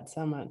love that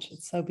so much.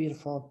 It's so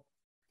beautiful.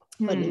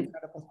 What an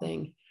incredible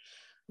thing.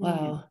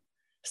 Wow.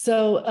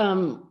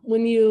 So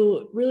when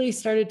you really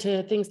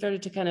things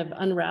started to kind of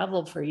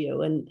unravel for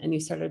you, and you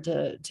started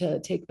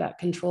to take back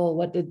control,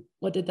 what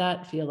did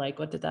that feel like?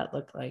 What did that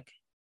look like?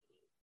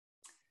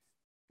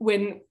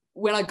 When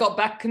I got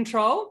back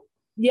control?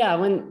 Yeah,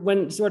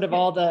 when sort of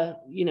all the,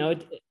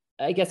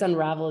 I guess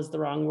unravel is the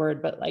wrong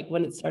word, but like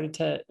when it started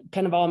to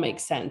kind of all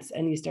make sense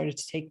and you started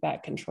to take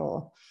back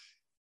control.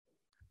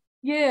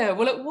 Yeah,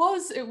 well,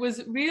 it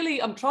was really,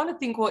 I'm trying to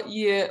think what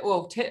year.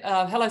 Well,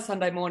 Hello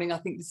Sunday Morning, I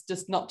think it's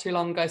just not too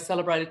long ago,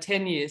 celebrated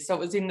 10 years. So it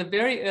was in the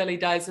very early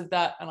days of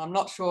that. And I'm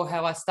not sure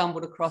how I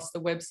stumbled across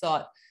the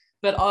website,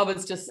 but I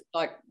was just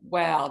like,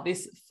 wow,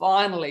 this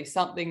finally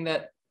something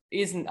that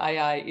isn't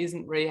AA,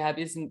 isn't rehab,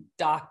 isn't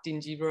dark,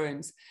 dingy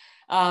rooms.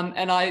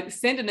 And I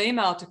sent an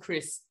email to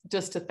Chris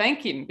just to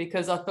thank him,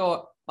 because I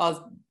thought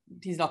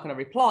he's not going to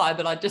reply,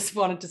 but I just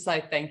wanted to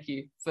say thank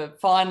you for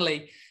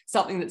finally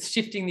something that's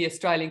shifting the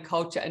Australian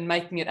culture and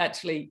making it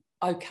actually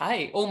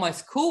okay,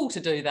 almost cool to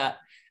do that,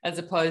 as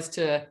opposed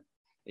to,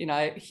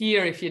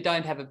 here, if you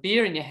don't have a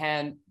beer in your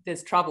hand,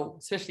 there's trouble,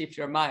 especially if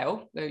you're a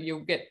male. You'll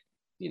get,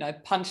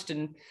 punched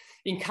and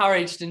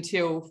encouraged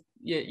until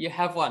you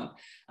have one.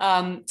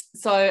 And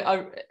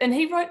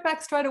he wrote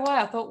back straight away.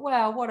 I thought,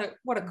 wow,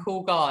 what a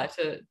cool guy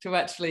to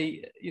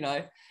actually,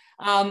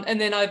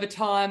 and then over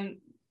time,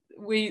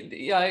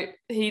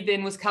 he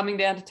then was coming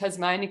down to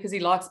Tasmania because he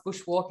likes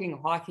bushwalking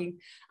or hiking.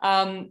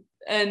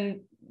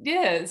 And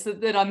yeah, so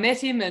then I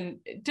met him, and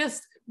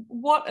just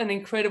what an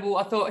incredible,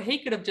 I thought he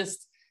could have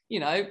just,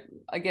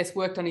 I guess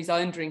worked on his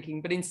own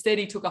drinking, but instead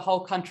he took a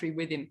whole country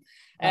with him.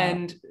 Wow.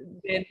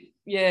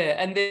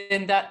 And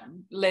then that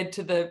led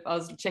to I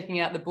was checking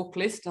out the book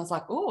list, and I was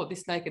like, oh,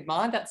 This Naked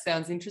Mind, that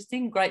sounds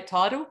interesting, great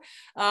title.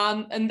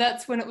 And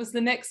that's when it was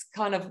the next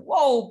kind of,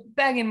 whoa,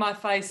 bang in my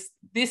face,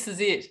 this is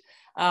it.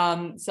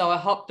 So I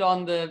hopped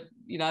on the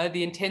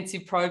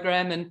intensive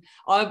program, and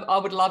I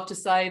would love to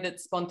say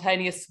that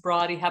spontaneous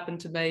sobriety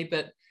happened to me,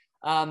 but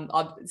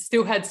I've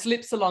still had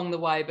slips along the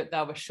way, but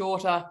they were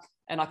shorter,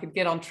 and I could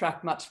get on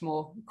track much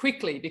more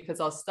quickly because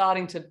I was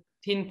starting to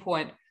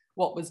pinpoint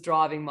what was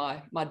driving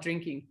my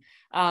drinking.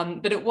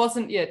 But it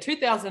wasn't,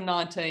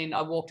 2019,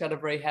 I walked out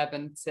of rehab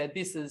and said,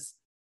 this is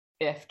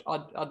effed.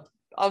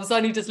 I was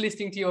only just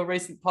listening to your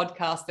recent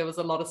podcast. There was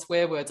a lot of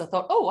swear words. I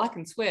thought, oh, I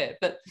can swear,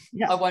 but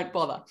I won't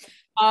bother.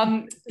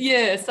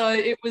 So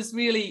it was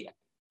really,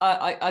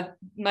 I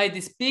made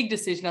this big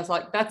decision. I was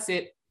like, that's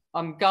it.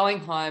 I'm going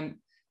home.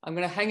 I'm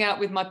going to hang out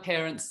with my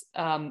parents,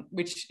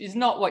 which is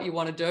not what you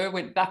want to do. I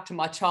went back to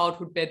my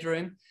childhood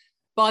bedroom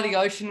by the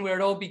ocean where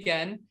it all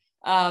began,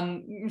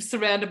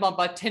 surrounded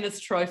by tennis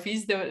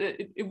trophies.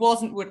 It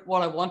wasn't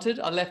what I wanted.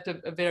 I left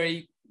a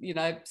very,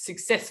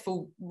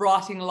 successful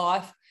writing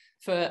life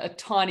for a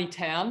tiny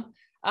town.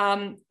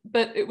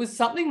 But it was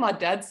something my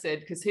dad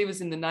said, because he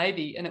was in the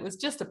Navy, and it was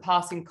just a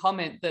passing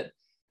comment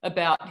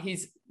about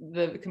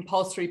the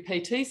compulsory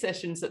PT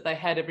sessions that they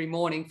had every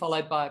morning,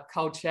 followed by a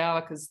cold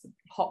shower because the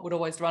hot would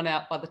always run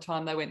out by the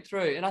time they went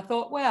through. And I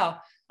thought, wow,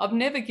 I've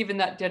never given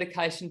that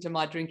dedication to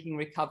my drinking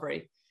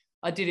recovery.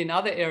 I did in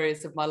other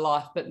areas of my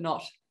life, but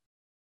not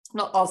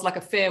I was like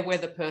a fair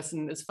weather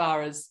person, as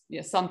far as,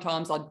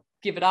 sometimes I'd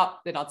give it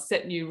up, then I'd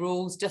set new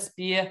rules, just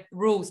beer.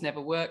 Rules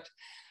never worked.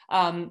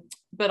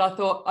 But I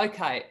thought,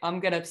 okay, I'm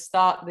going to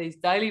start these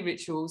daily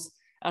rituals.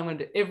 I'm going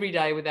to do every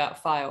day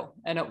without fail.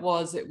 And it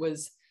was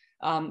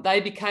they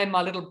became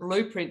my little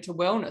blueprint to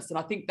wellness. And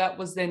I think that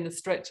was then the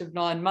stretch of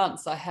 9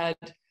 months.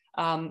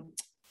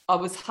 I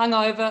was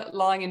hungover,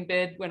 lying in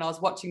bed when I was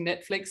watching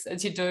Netflix,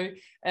 as you do,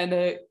 and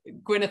a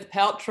Gwyneth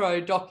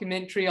Paltrow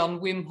documentary on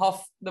Wim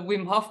Hof, the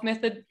Wim Hof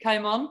method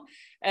came on.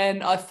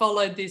 And I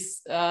followed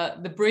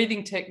the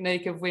breathing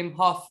technique of Wim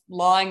Hof,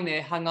 lying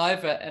there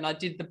hungover, and I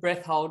did the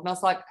breath hold. And I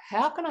was like,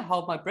 how can I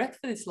hold my breath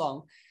for this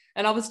long?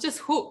 And I was just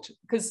hooked,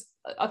 because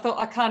I thought,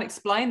 I can't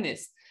explain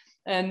this.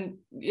 And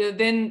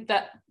then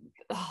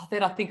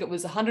I think it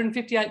was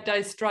 158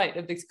 days straight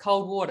of this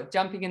cold water,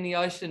 jumping in the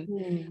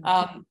ocean.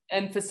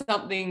 And for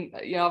something,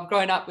 I've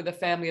grown up with a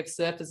family of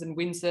surfers and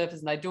windsurfers,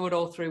 and they do it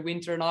all through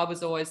winter, and I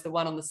was always the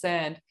one on the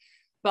sand.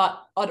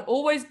 But I'd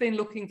always been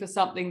looking for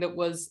something that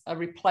was a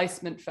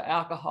replacement for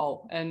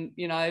alcohol. And,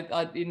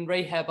 in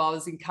rehab, I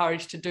was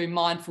encouraged to do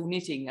mindful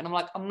knitting. And I'm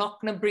like, I'm not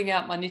going to bring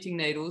out my knitting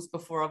needles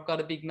before I've got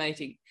a big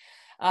meeting.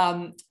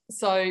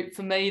 So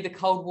for me, the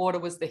cold water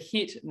was the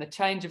hit and the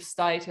change of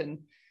state, and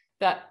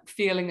that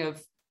feeling of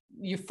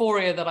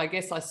euphoria that I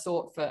guess I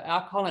sought for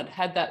alcohol. It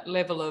had that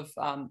level of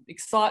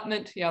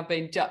excitement.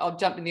 I've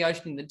jumped in the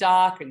ocean in the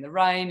dark, in the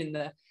rain,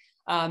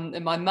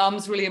 and my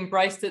mum's really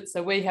embraced it.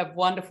 So we have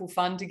wonderful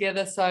fun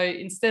together. So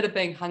instead of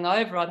being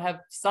hungover, I'd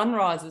have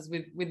sunrises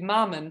with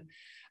mum.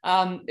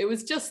 And it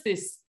was just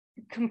this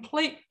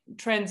complete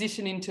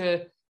transition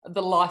into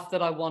the life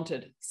that I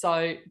wanted.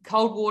 So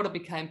cold water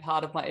became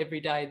part of my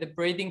everyday, the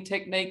breathing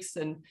techniques.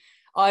 And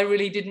I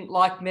really didn't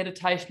like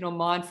meditation or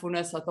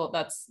mindfulness. I thought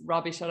that's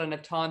rubbish. I don't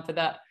have time for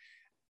that.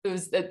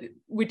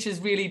 Which is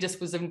really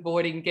just was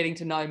avoiding getting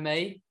to know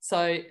me.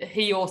 So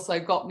he also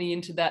got me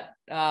into that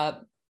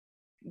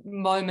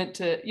moment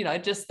to,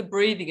 just the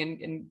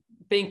breathing and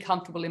being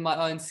comfortable in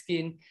my own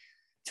skin.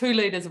 2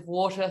 liters of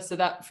water. So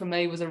that for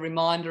me was a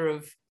reminder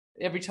of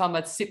every time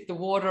I'd sip the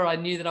water, I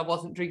knew that I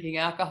wasn't drinking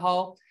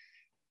alcohol.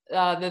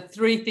 The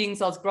 3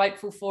 things I was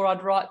grateful for,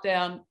 I'd write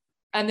down.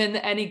 And then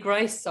the Annie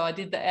Grace. So I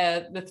did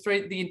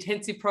the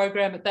intensive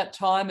program at that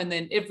time. And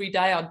then every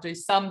day I'd do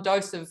some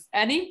dose of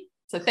Annie.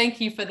 So thank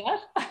you for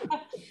that.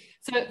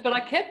 But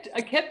I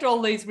kept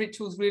all these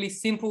rituals really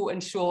simple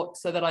and short,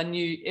 so that I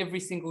knew every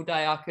single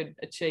day I could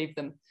achieve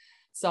them.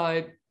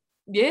 So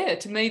yeah,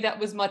 to me, that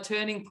was my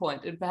turning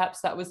point. And perhaps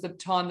that was the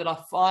time that I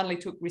finally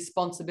took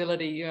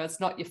responsibility.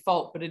 It's not your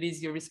fault, but it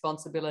is your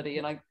responsibility.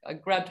 And I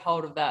grabbed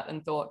hold of that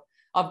and thought,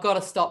 I've got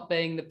to stop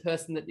being the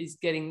person that is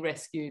getting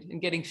rescued and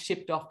getting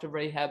shipped off to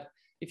rehab.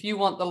 If you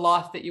want the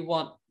life that you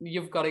want,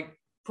 you've got to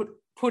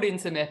put in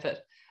some effort.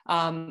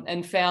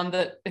 And found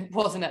that it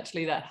wasn't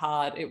actually that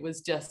hard. It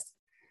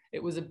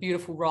was a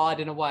beautiful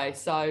ride in a way.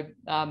 So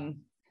when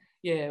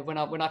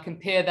I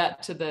compare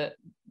that to the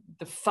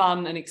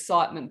fun and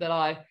excitement that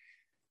I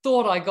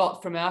thought I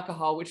got from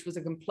alcohol, which was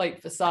a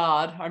complete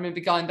facade. I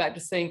remember going back to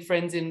seeing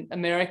friends in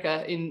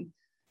America, in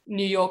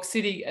New York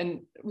City,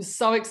 and was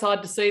so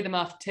excited to see them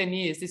after 10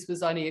 years. This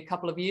was only a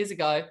couple of years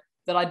ago,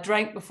 that I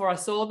drank before I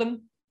saw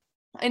them.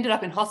 I ended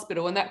up in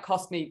hospital, and that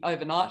cost me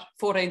overnight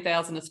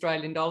 14,000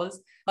 Australian dollars.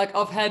 Like,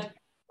 I've had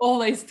all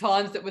these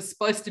times that were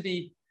supposed to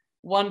be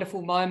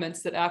wonderful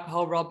moments that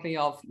alcohol robbed me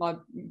of. My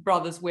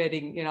brother's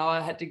wedding, you know, I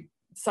had to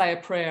say a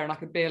prayer and I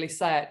could barely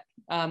say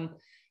it.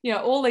 You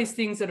know, all these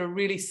things that are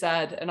really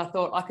sad. And I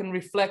thought I can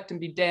reflect and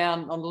be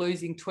down on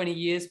losing 20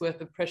 years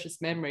worth of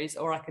precious memories,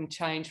 or I can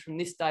change from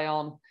this day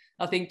on.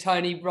 I think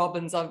Tony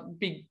Robbins, I'm a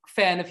big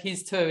fan of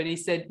his too. And he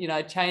said, you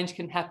know, change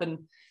can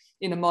happen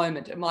in a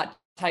moment. It might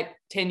take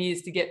 10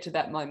 years to get to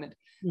that moment.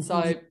 Mm-hmm.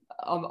 So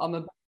I'm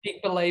a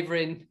big believer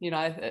in, you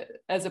know,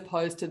 as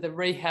opposed to the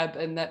rehab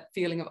and that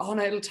feeling of, oh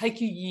no, it'll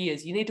take you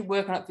years. You need to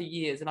work on it for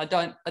years. And I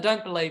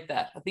don't believe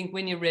that. I think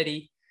when you're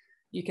ready,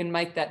 you can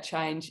make that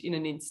change in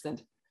an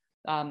instant.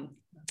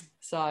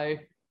 So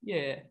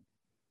yeah.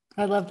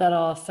 I love that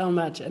all so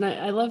much. And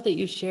I love that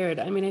you shared.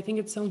 I mean, I think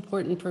it's so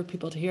important for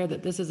people to hear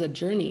that this is a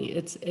journey.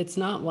 It's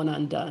not one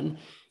and done.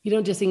 You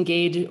don't just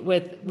engage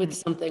with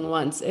something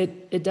once.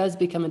 It does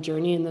become a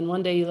journey. And then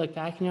one day you look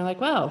back and you're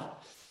like, wow,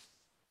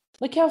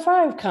 look how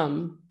far I've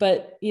come.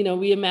 But, you know,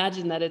 we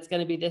imagine that it's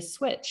going to be this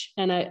switch.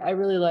 And I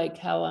really like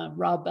how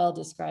Rob Bell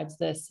describes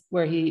this,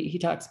 where he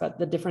talks about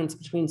the difference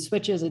between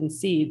switches and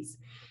seeds.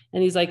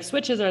 And he's like,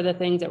 switches are the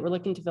things that we're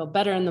looking to feel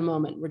better in the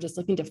moment. We're just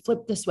looking to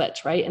flip the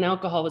switch, right? And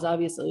alcohol was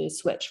obviously a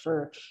switch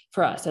for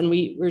us. And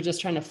we're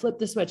just trying to flip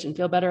the switch and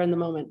feel better in the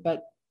moment.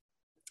 But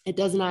it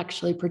doesn't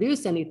actually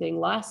produce anything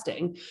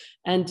lasting.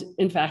 And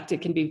in fact, it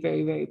can be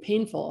very, very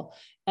painful.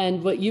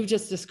 And what you've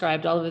just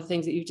described, all of the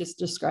things that you've just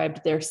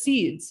described, they're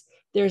seeds.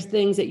 There's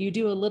things that you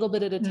do a little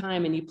bit at a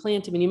time and you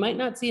plant them, and you might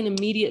not see an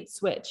immediate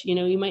switch. You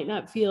know, you might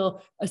not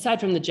feel,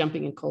 aside from the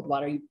jumping in cold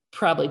water, you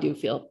probably do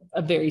feel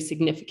a very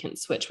significant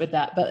switch with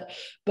that,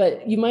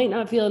 but you might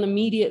not feel an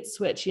immediate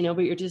switch, you know,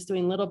 but you're just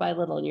doing little by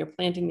little and you're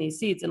planting these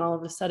seeds. And all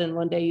of a sudden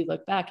one day you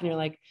look back and you're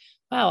like,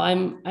 wow,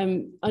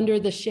 I'm under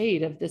the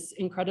shade of this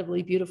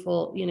incredibly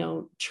beautiful, you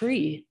know,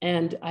 tree.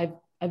 And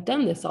I've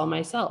done this all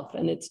myself.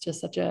 And it's just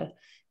such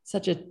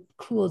a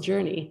cool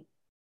journey.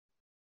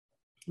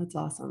 That's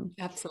awesome.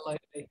 Absolutely.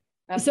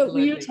 So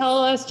will you tell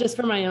us, just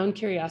for my own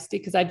curiosity,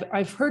 because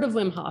I've heard of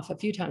Wim Hof a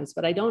few times,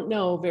 but I don't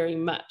know very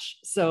much.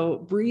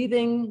 So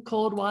breathing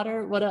cold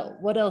water,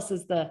 what else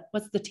is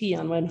what's the T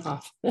on Wim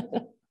Hof?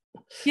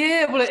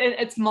 Yeah, well,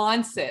 it's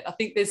mindset. I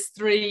think there's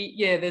three.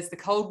 Yeah, there's the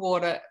cold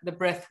water, the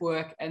breath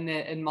work, and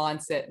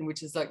mindset, and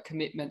which is like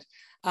commitment.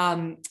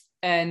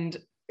 And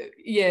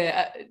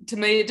yeah, to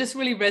me, it just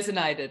really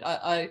resonated.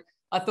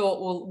 I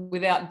thought, well,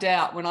 without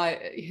doubt, when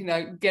I, you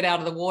know, get out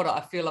of the water,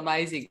 I feel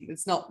amazing.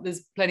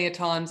 There's plenty of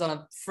times on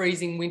a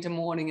freezing winter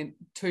morning in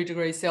 2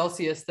 degrees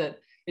Celsius that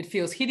it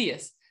feels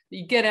hideous. But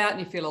you get out and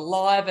you feel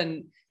alive,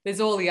 and there's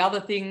all the other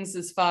things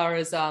as far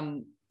as,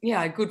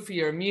 yeah, good for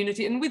your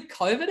immunity. And with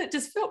COVID, it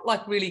just felt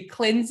like really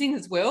cleansing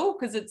as well,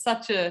 because it's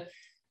such a,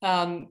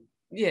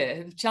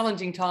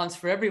 challenging times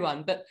for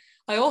everyone. But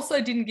I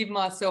also didn't give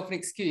myself an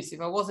excuse.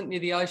 If I wasn't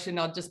near the ocean,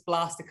 I'd just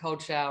blast a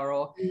cold shower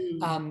or,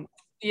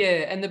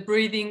 and the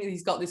breathing,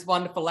 he's got this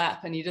wonderful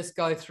app and you just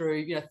go through,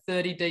 you know,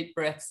 30 deep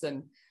breaths.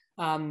 And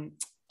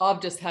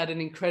I've just had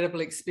an incredible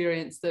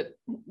experience that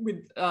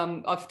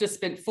I've just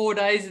spent 4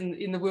 days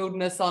in the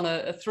wilderness on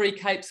a 3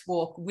 Capes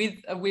walk with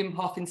a Wim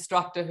Hof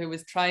instructor who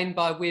was trained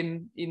by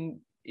Wim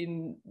in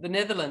the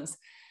Netherlands.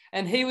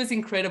 And he was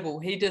incredible.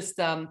 He just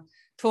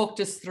talked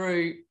us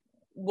through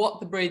what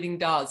the breathing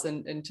does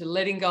and to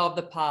letting go of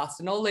the past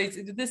and all these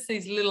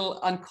little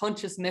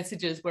unconscious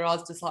messages where I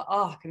was just like,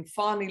 oh, I can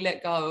finally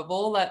let go of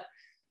all that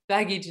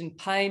baggage and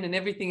pain and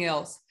everything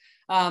else.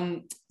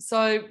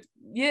 So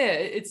yeah,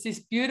 it's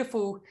this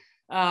beautiful,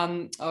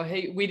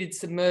 we did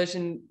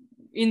submersion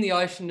in the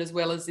ocean as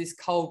well as this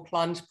cold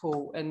plunge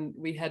pool, and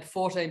we had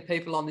 14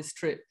 people on this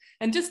trip,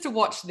 and just to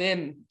watch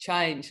them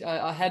change.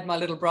 I had my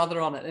little brother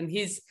on it, and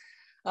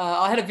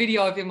I had a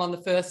video of him on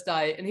the first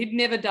day, and he'd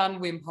never done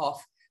Wim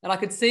Hof. And I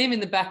could see him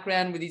in the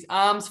background with his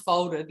arms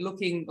folded,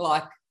 looking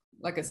like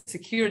a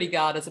security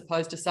guard as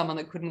opposed to someone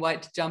that couldn't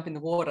wait to jump in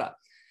the water.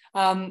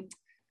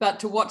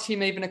 But to watch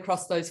him even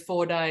across those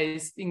 4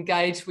 days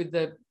engage with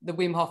the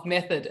Wim Hof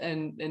method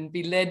and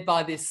be led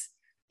by this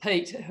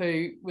Pete,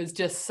 who was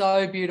just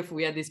so beautiful.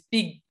 He had this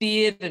big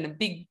beard and a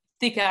big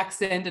thick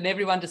accent, and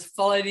everyone just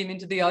followed him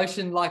into the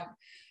ocean like,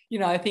 you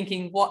know,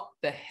 thinking, what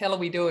the hell are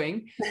we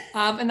doing?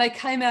 And they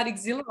came out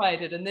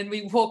exhilarated. And then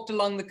we walked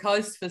along the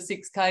coast for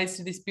 6 Ks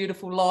to this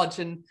beautiful lodge.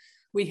 And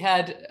we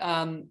had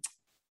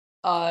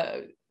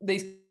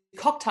these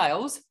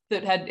cocktails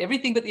that had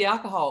everything but the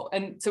alcohol.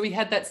 And so we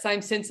had that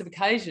same sense of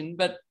occasion,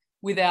 but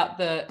without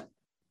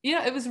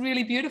it was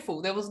really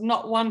beautiful. There was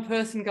not one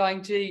person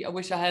going, gee, I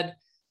wish I had.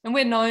 And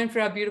we're known for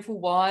our beautiful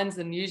wines.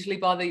 And usually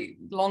by the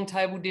long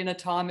table dinner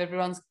time,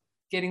 everyone's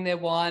getting their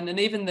wine. And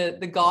even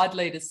the guide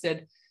leaders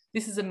said,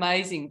 this is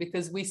amazing,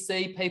 because we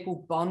see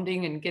people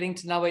bonding and getting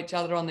to know each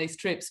other on these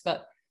trips,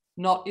 but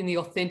not in the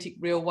authentic,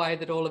 real way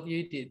that all of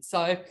you did.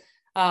 So,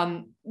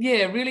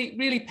 really,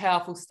 really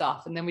powerful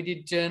stuff. And then we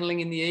did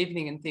journaling in the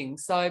evening and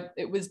things. So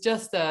it was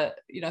just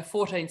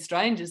 14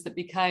 strangers that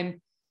became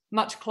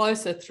much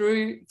closer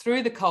through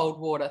the cold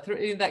water,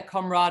 through that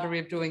camaraderie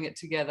of doing it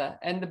together,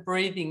 and the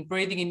breathing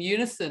in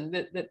unison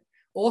that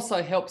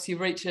also helps you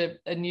reach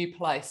a new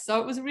place.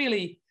 So it was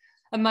really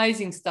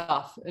amazing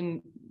stuff.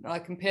 And I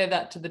compare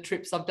that to the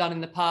trips I've done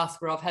in the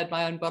past where I've had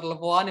my own bottle of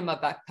wine in my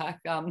backpack.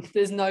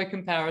 There's no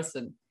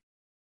comparison.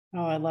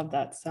 Oh, I love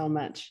that so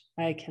much.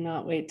 I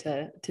cannot wait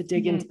to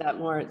dig into that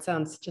more. It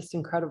sounds just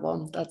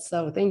incredible.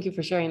 Thank you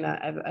for sharing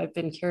that. I've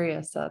been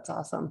curious. So that's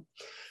awesome.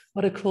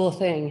 What a cool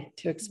thing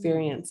to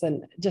experience,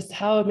 and just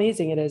how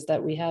amazing it is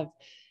that we have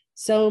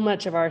so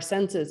much of our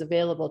senses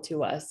available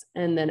to us.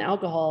 And then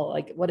alcohol,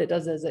 like what it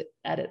does is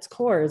at its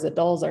core is it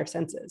dulls our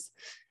senses.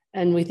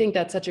 And we think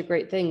that's such a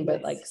great thing,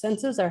 but like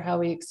senses are how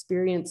we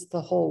experience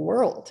the whole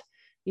world,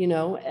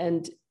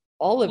 and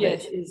all of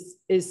it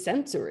is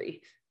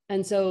sensory.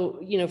 And so,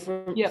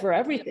 for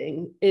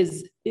everything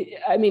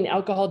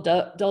alcohol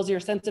dulls your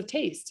sense of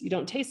taste. You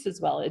don't taste as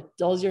well. It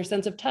dulls your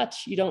sense of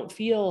touch. You don't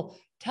feel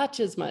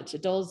touch as much.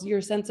 It dulls your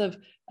sense of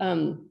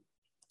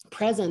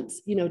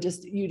presence,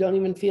 you don't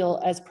even feel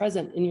as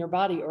present in your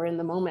body or in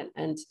the moment.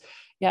 And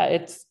yeah,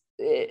 it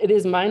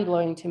is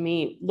mind-blowing to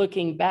me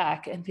looking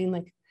back and being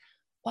like,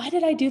 why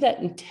did I do that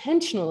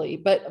intentionally?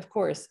 But of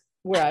course,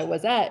 where I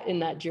was at in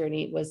that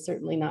journey was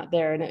certainly not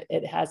there. And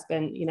it has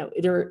been,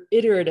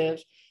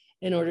 iterative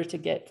in order to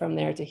get from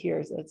there to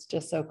here. So it's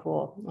just so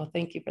cool. Well,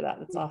 thank you for that.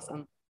 That's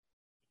awesome.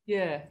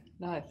 Yeah,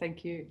 no,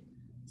 thank you.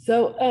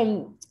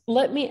 So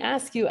let me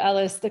ask you,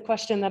 Alice, the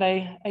question that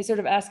I sort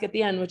of ask at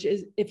the end, which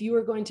is, if you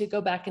were going to go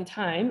back in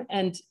time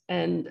and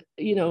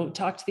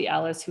talk to the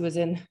Alice who was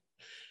in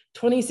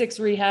 26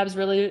 rehabs,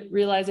 really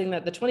realizing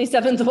that the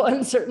 27th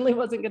one certainly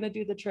wasn't going to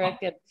do the trick,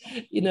 and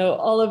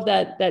all of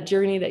that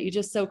journey that you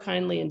just so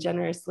kindly and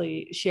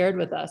generously shared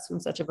with us from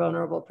such a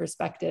vulnerable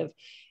perspective,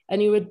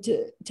 and you would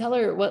tell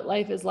her what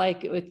life is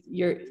like with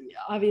your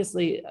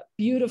obviously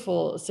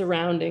beautiful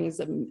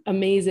surroundings,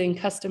 amazing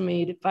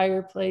custom-made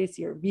fireplace,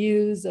 your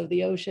views of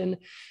the ocean,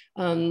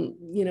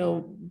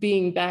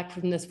 being back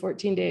from this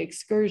 14-day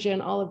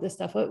excursion, all of this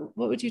stuff. What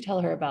would you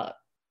tell her about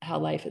how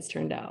life has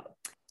turned out?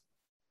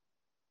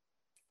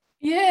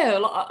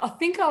 Yeah, I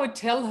think I would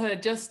tell her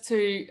just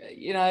to,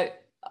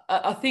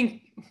 I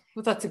think,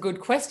 well, that's a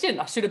good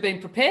question. I should have been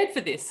prepared for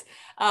this.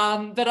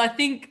 But I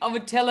think I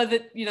would tell her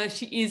that,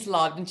 she is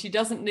loved and she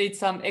doesn't need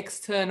some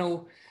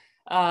external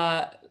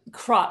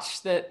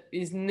crutch that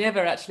is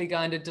never actually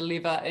going to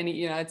deliver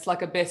any, it's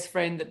like a best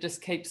friend that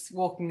just keeps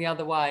walking the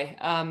other way.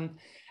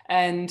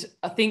 And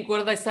I think, what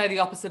do they say? The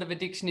opposite of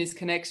addiction is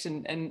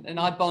connection. And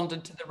I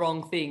bonded to the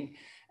wrong thing.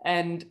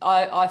 And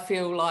I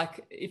feel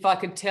like if I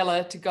could tell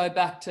her to go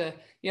back to,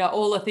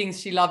 all the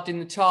things she loved in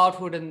the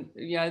childhood and,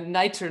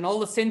 nature and all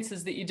the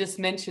senses that you just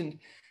mentioned,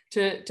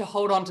 to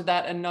hold on to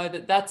that and know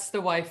that that's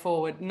the way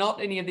forward, not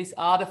any of this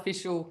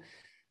artificial,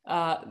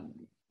 additive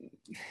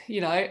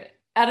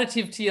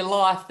to your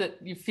life that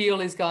you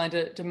feel is going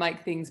to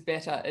make things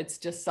better. It's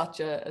just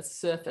such a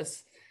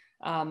surface.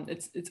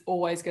 It's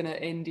always going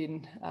to end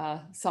in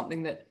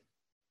something that,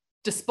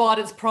 despite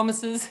its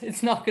promises,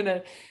 it's not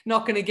gonna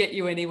get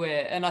you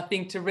anywhere. And I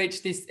think to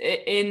reach this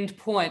end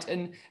point,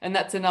 and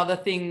that's another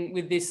thing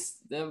with this,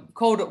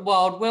 called it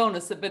wild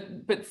wellness,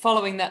 but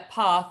following that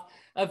path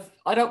of,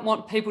 I don't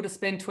want people to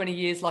spend 20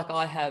 years like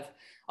I have.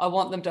 I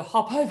want them to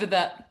hop over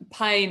that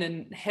pain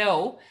and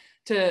hell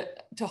to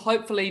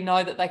hopefully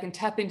know that they can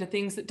tap into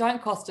things that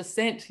don't cost a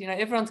cent.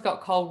 Everyone's got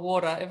cold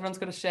water, everyone's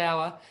got a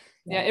shower.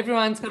 Yeah.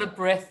 Everyone's got a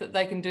breath that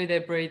they can do their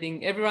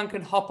breathing. Everyone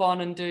can hop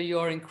on and do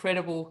your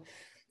incredible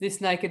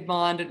This Naked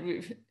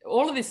Mind.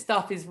 All of this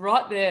stuff is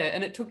right there.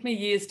 And it took me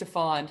years to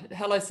find.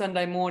 Hello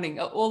Sunday Morning,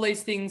 all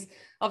these things.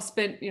 I've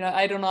spent,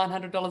 $800 or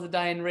 $900 a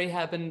day in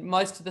rehab, and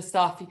most of the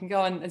stuff you can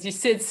go and, as you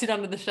said, sit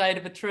under the shade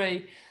of a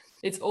tree.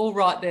 It's all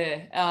right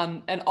there.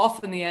 And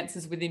often the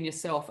answer's within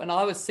yourself. And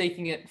I was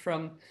seeking it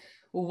from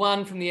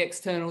the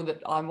external, that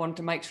I wanted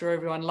to make sure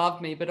everyone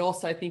loved me, but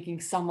also thinking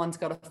someone's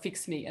got to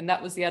fix me. And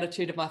that was the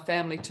attitude of my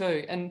family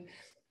too. And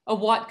a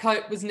white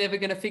coat was never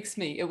going to fix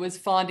me. It was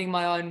finding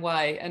my own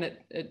way. And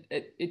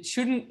it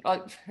shouldn't,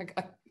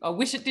 I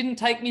wish it didn't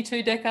take me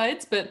 2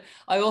 decades, but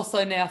I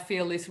also now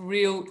feel this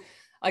real,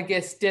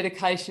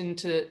 dedication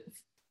to,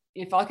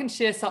 if I can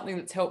share something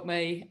that's helped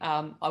me,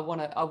 I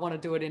want to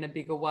do it in a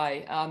bigger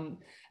way.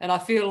 And I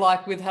feel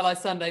like with Hello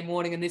Sunday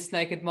Morning and This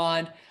Naked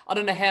Mind, I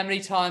don't know how many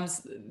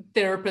times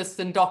therapists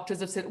and doctors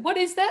have said, what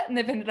is that? And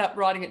they've ended up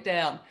writing it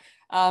down.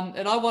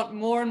 And I want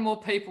more and more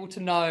people to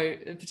know,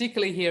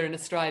 particularly here in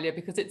Australia,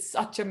 because it's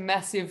such a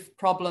massive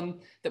problem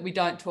that we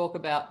don't talk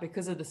about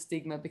because of the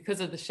stigma,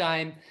 because of the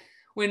shame,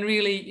 when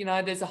really,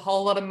 there's a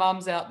whole lot of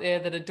mums out there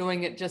that are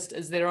doing it just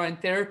as their own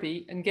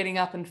therapy and getting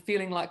up and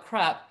feeling like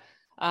crap.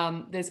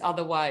 There's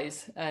other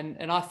ways.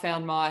 And I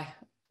found my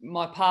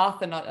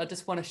path, and I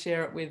just want to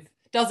share it with,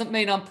 doesn't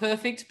mean I'm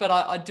perfect, but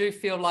I do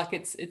feel like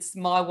it's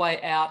my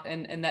way out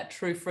and that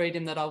true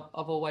freedom that I've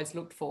always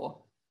looked for.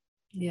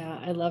 Yeah,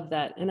 I love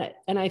that.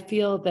 And I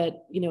feel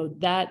that,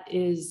 that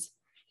is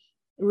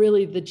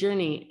really the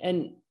journey,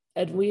 and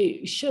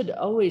we should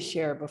always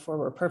share before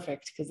we're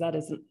perfect, because that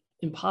is an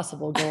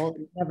impossible goal.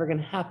 It's never going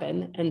to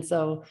happen. And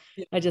so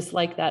I just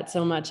like that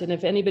so much. And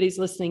if anybody's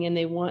listening and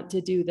they want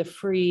to do the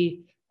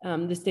free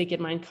the Stake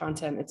in Mind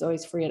content. It's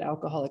always free at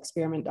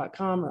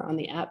alcoholexperiment.com or on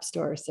the App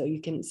Store. So you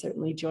can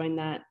certainly join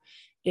that.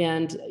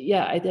 And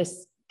yeah, I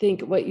just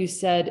think what you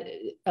said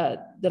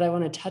that I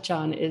want to touch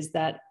on is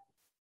that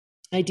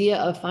idea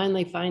of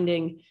finally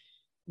finding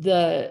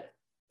the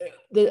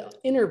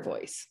inner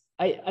voice.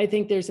 I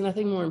think there's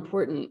nothing more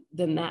important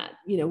than that.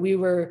 You know, we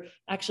were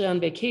actually on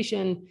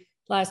vacation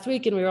last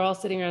week and we were all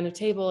sitting around a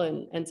table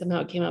and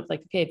somehow it came up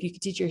like, okay, if you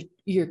could teach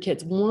your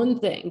kids one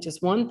thing,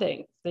 just one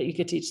thing that you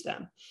could teach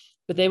them,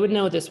 but they would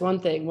know this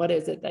one thing, what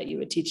is it that you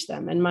would teach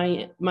them? And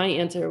my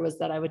answer was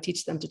that I would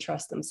teach them to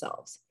trust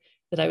themselves,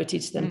 that I would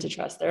teach them to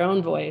trust their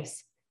own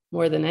voice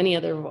more than any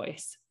other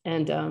voice.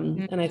 And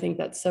I think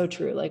that's so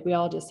true. Like we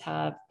all just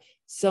have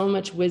so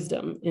much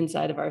wisdom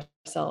inside of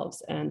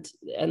ourselves, and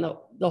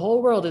the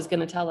whole world is going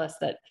to tell us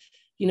that,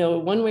 you know,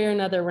 one way or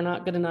another, we're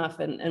not good enough,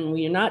 and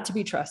we're not to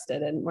be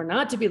trusted, and we're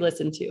not to be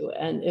listened to.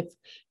 And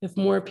if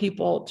more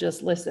people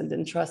just listened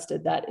and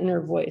trusted that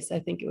inner voice, I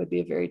think it would be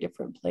a very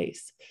different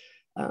place.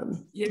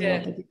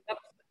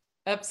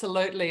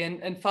 Absolutely.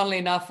 And funnily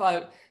enough,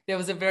 there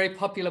was a very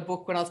popular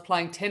book when I was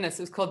playing tennis.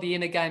 It was called The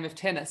Inner Game of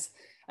Tennis.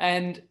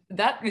 And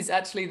that was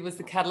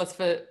the catalyst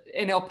for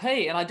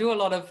NLP. And I do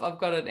I've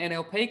got an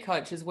NLP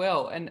coach as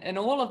well. And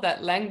all of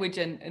that language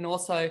and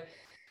also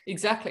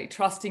exactly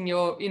trusting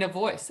your inner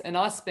voice. And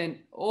I spent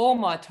all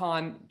my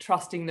time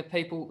trusting the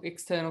people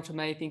external to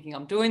me, thinking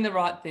I'm doing the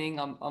right thing.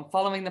 I'm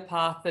following the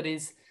path that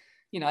is,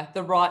 you know,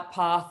 the right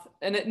path.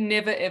 And it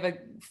never, ever,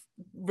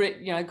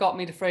 you know, got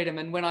me to freedom.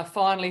 And when I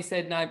finally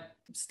said, no,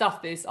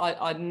 stuff this,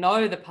 I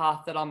know the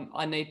path that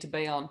I need to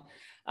be on.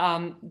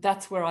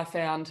 That's where I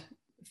found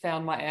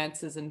my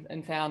answers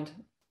and found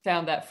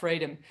that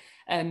freedom.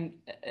 And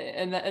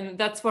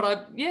that's what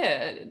I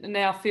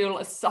now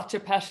feel such a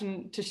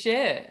passion to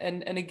share.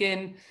 And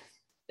again,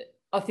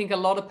 I think a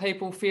lot of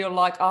people feel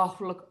like, oh,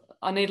 look,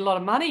 I need a lot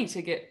of money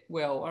to get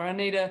well, or I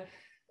need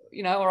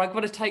or I've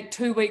got to take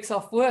 2 weeks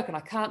off work and I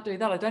can't do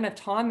that. I don't have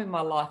time in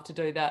my life to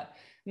do that.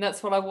 And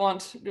that's what I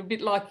want. A bit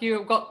like you,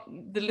 I've got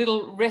the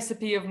little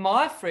recipe of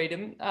my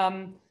freedom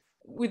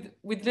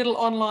with little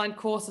online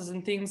courses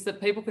and things that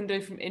people can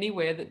do from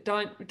anywhere that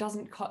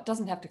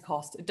doesn't have to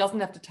cost. It doesn't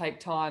have to take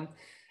time.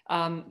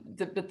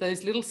 But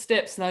those little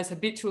steps and those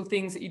habitual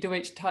things that you do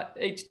each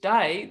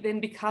day then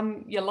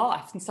become your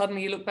life. And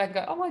suddenly you look back and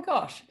go, oh my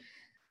gosh,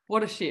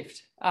 what a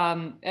shift.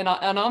 And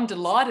I'm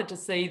delighted to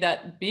see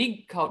that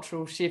big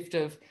cultural shift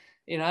of,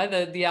 you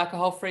know, the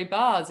alcohol-free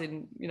bars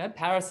in, you know,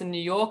 Paris and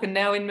New York and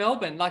now in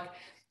Melbourne. Like,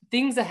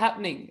 things are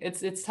happening.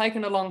 It's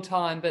taken a long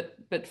time,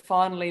 but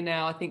finally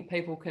now I think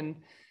people can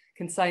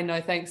say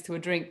no thanks to a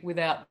drink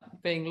without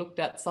being looked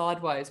at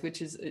sideways,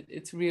 which is,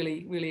 it's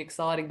really, really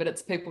exciting. But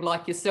it's people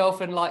like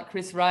yourself and like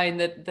Chris Rain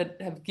that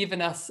have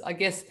given us, I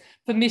guess,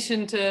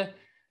 permission to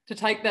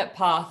take that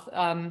path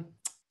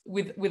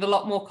with a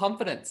lot more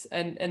confidence.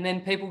 And then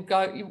people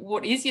go,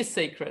 what is your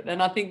secret?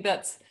 And I think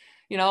that's,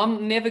 you know,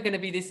 I'm never going to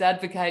be this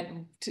advocate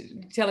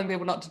telling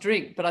people not to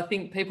drink, but I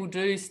think people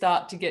do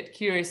start to get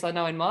curious. I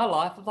know in my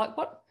life, of like,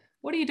 what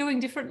are you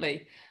doing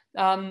differently?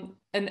 And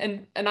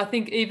I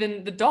think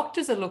even the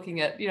doctors are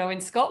looking at, you know,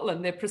 in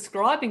Scotland, they're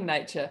prescribing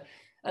nature.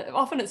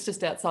 Often it's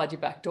just outside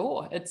your back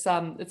door. It's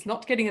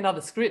not getting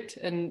another script.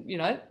 And, you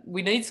know,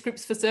 we need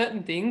scripts for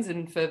certain things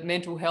and for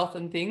mental health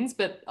and things,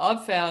 but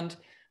I've found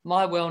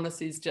my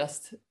wellness is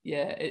just,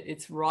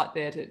 it's right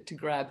there to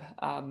grab.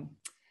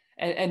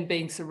 And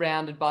being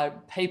surrounded by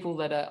people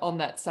that are on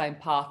that same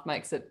path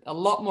makes it a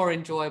lot more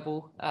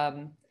enjoyable,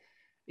 and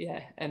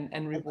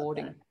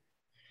rewarding.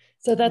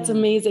 So that's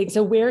amazing.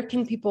 So where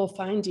can people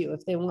find you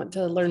if they want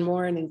to learn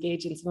more and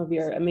engage in some of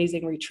your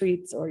amazing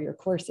retreats or your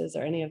courses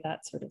or any of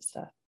that sort of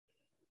stuff?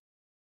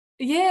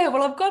 Yeah,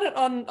 well, I've got it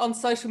on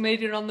social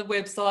media and on the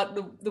website,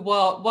 the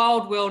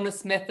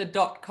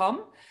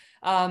wildwellnessmethod.com.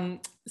 And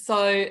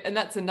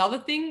that's another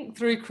thing,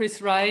 through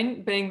Chris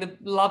Rain, being the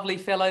lovely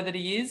fellow that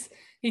he is.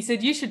 He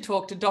said, you should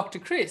talk to Dr.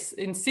 Chris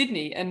in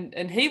Sydney.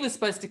 And he was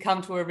supposed to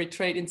come to a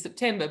retreat in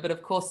September, but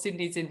of course,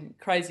 Sydney's in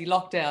crazy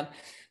lockdown.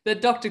 But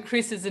Dr.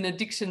 Chris is an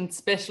addiction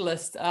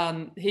specialist.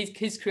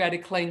 He's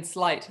created Clean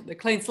Slate, the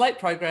Clean Slate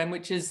program,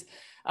 which is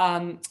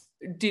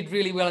did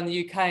really well in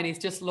the UK, and he's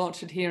just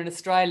launched it here in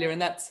Australia. And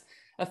that's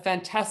a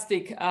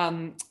fantastic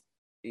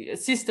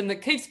system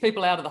that keeps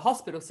people out of the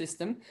hospital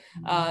system.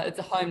 It's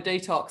a home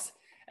detox.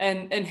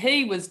 And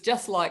he was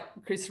just like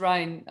Chris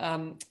Rain,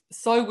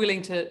 so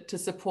willing to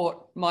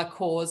support my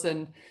cause,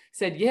 and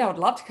said, yeah, I'd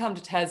love to come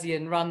to Tassie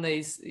and run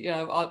these, you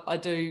know, I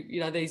do, you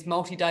know, these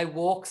multi-day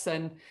walks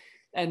and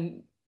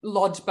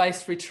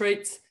lodge-based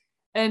retreats.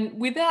 And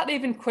without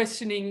even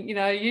questioning, you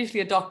know,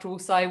 usually a doctor will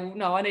say, well,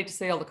 no, I need to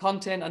see all the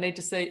content. I need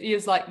to see. He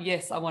was like,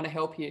 yes, I want to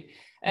help you.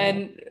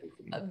 And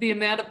the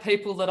amount of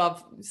people that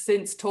I've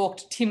since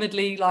talked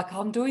timidly, like,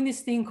 I'm doing this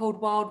thing called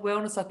Wild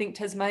Wellness. I think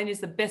Tasmania is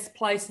the best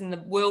place in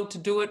the world to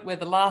do it. We're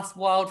the last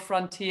wild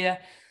frontier.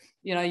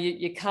 You know,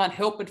 you can't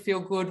help but feel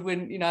good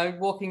when, you know,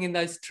 walking in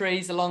those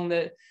trees along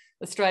the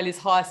Australia's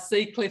highest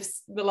sea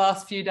cliffs the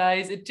last few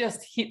days. It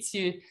just hits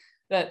you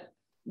that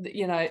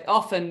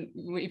often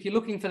if you're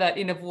looking for that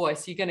inner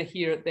voice, you're going to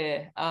hear it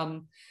there.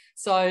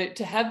 So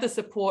to have the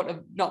support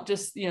of not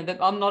just, that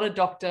I'm not a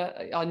doctor,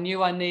 I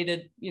knew I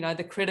needed,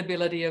 the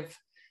credibility of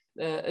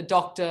a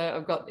doctor.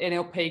 I've got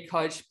NLP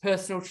coach,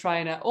 personal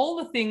trainer, all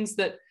the things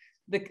that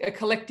a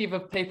collective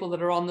of people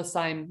that are on the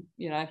same,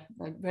 I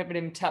haven't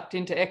even tapped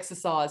into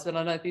exercise, but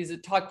I know there's a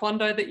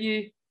taekwondo that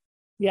you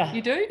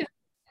do.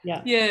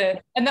 Yeah.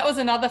 And that was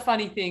another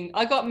funny thing.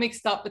 I got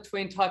mixed up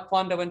between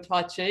taekwondo and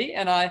tai chi,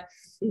 and I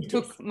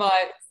took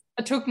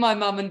my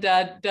mum and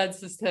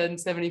dad's just turned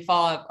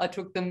 75. I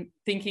took them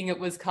thinking it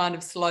was kind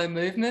of slow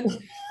movement.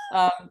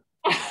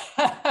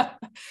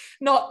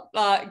 Not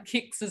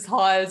kicks as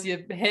high as your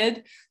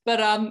head,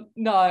 but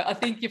no, I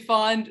think you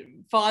find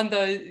those,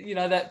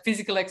 that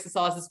physical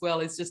exercise as well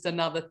is just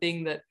another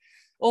thing that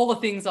all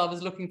the things I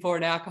was looking for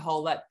in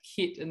alcohol, that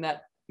hit and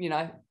that,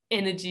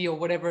 energy or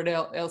whatever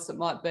else it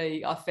might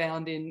be, I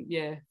found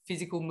in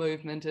physical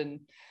movement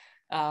and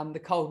the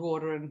cold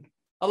water, and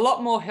a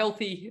lot more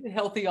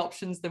healthy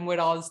options than what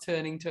I was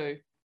turning to.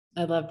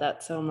 I love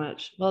that so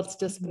much. Well, it's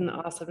just been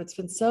awesome. It's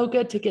been so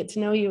good to get to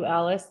know you,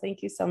 Alice.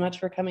 Thank you so much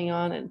for coming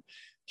on and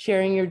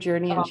sharing your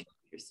journey and sharing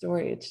your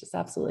story. It's just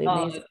absolutely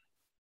amazing.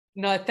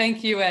 No,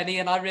 thank you, Annie.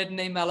 And I read an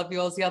email of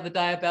yours the other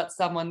day about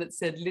someone that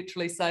said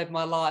literally saved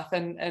my life.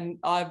 And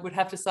I would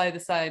have to say the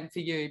same for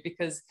you,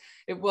 because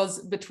it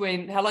was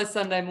between Hello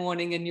Sunday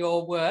Morning and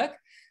your work.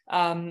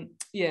 I've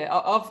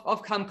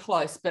come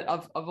close, but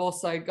I've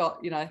also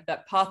got,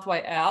 that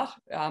pathway out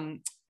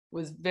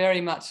was very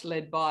much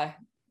led by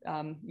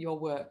your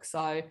work.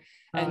 So,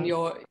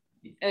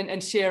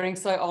 and sharing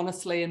so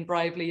honestly and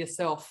bravely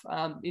yourself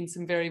in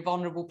some very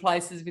vulnerable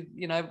places with,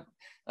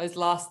 those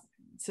last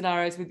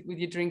scenarios with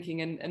your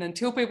drinking, and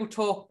until people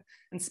talk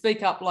and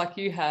speak up like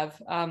you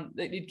have,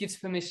 it gives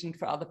permission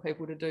for other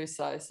people to do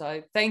so.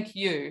 So thank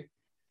you.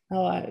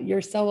 Oh,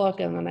 you're so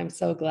welcome, and I'm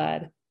so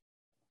glad.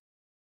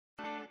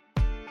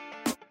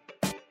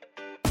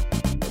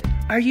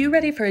 Are you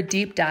ready for a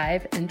deep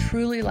dive and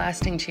truly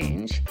lasting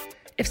change?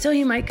 If so,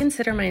 you might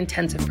consider my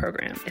intensive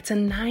program. It's a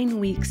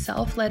 9-week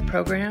self-led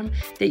program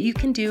that you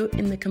can do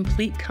in the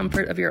complete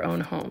comfort of your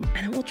own home,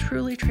 and it will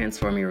truly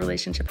transform your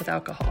relationship with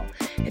alcohol.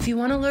 If you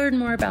want to learn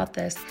more about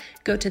this,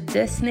 go to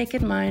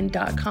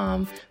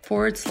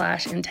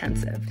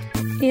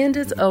thisnakedmind.com/intensive. And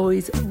as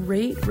always,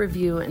 rate,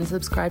 review, and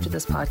subscribe to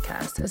this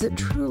podcast, as it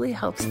truly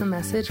helps the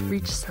message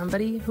reach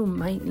somebody who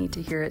might need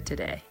to hear it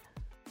today.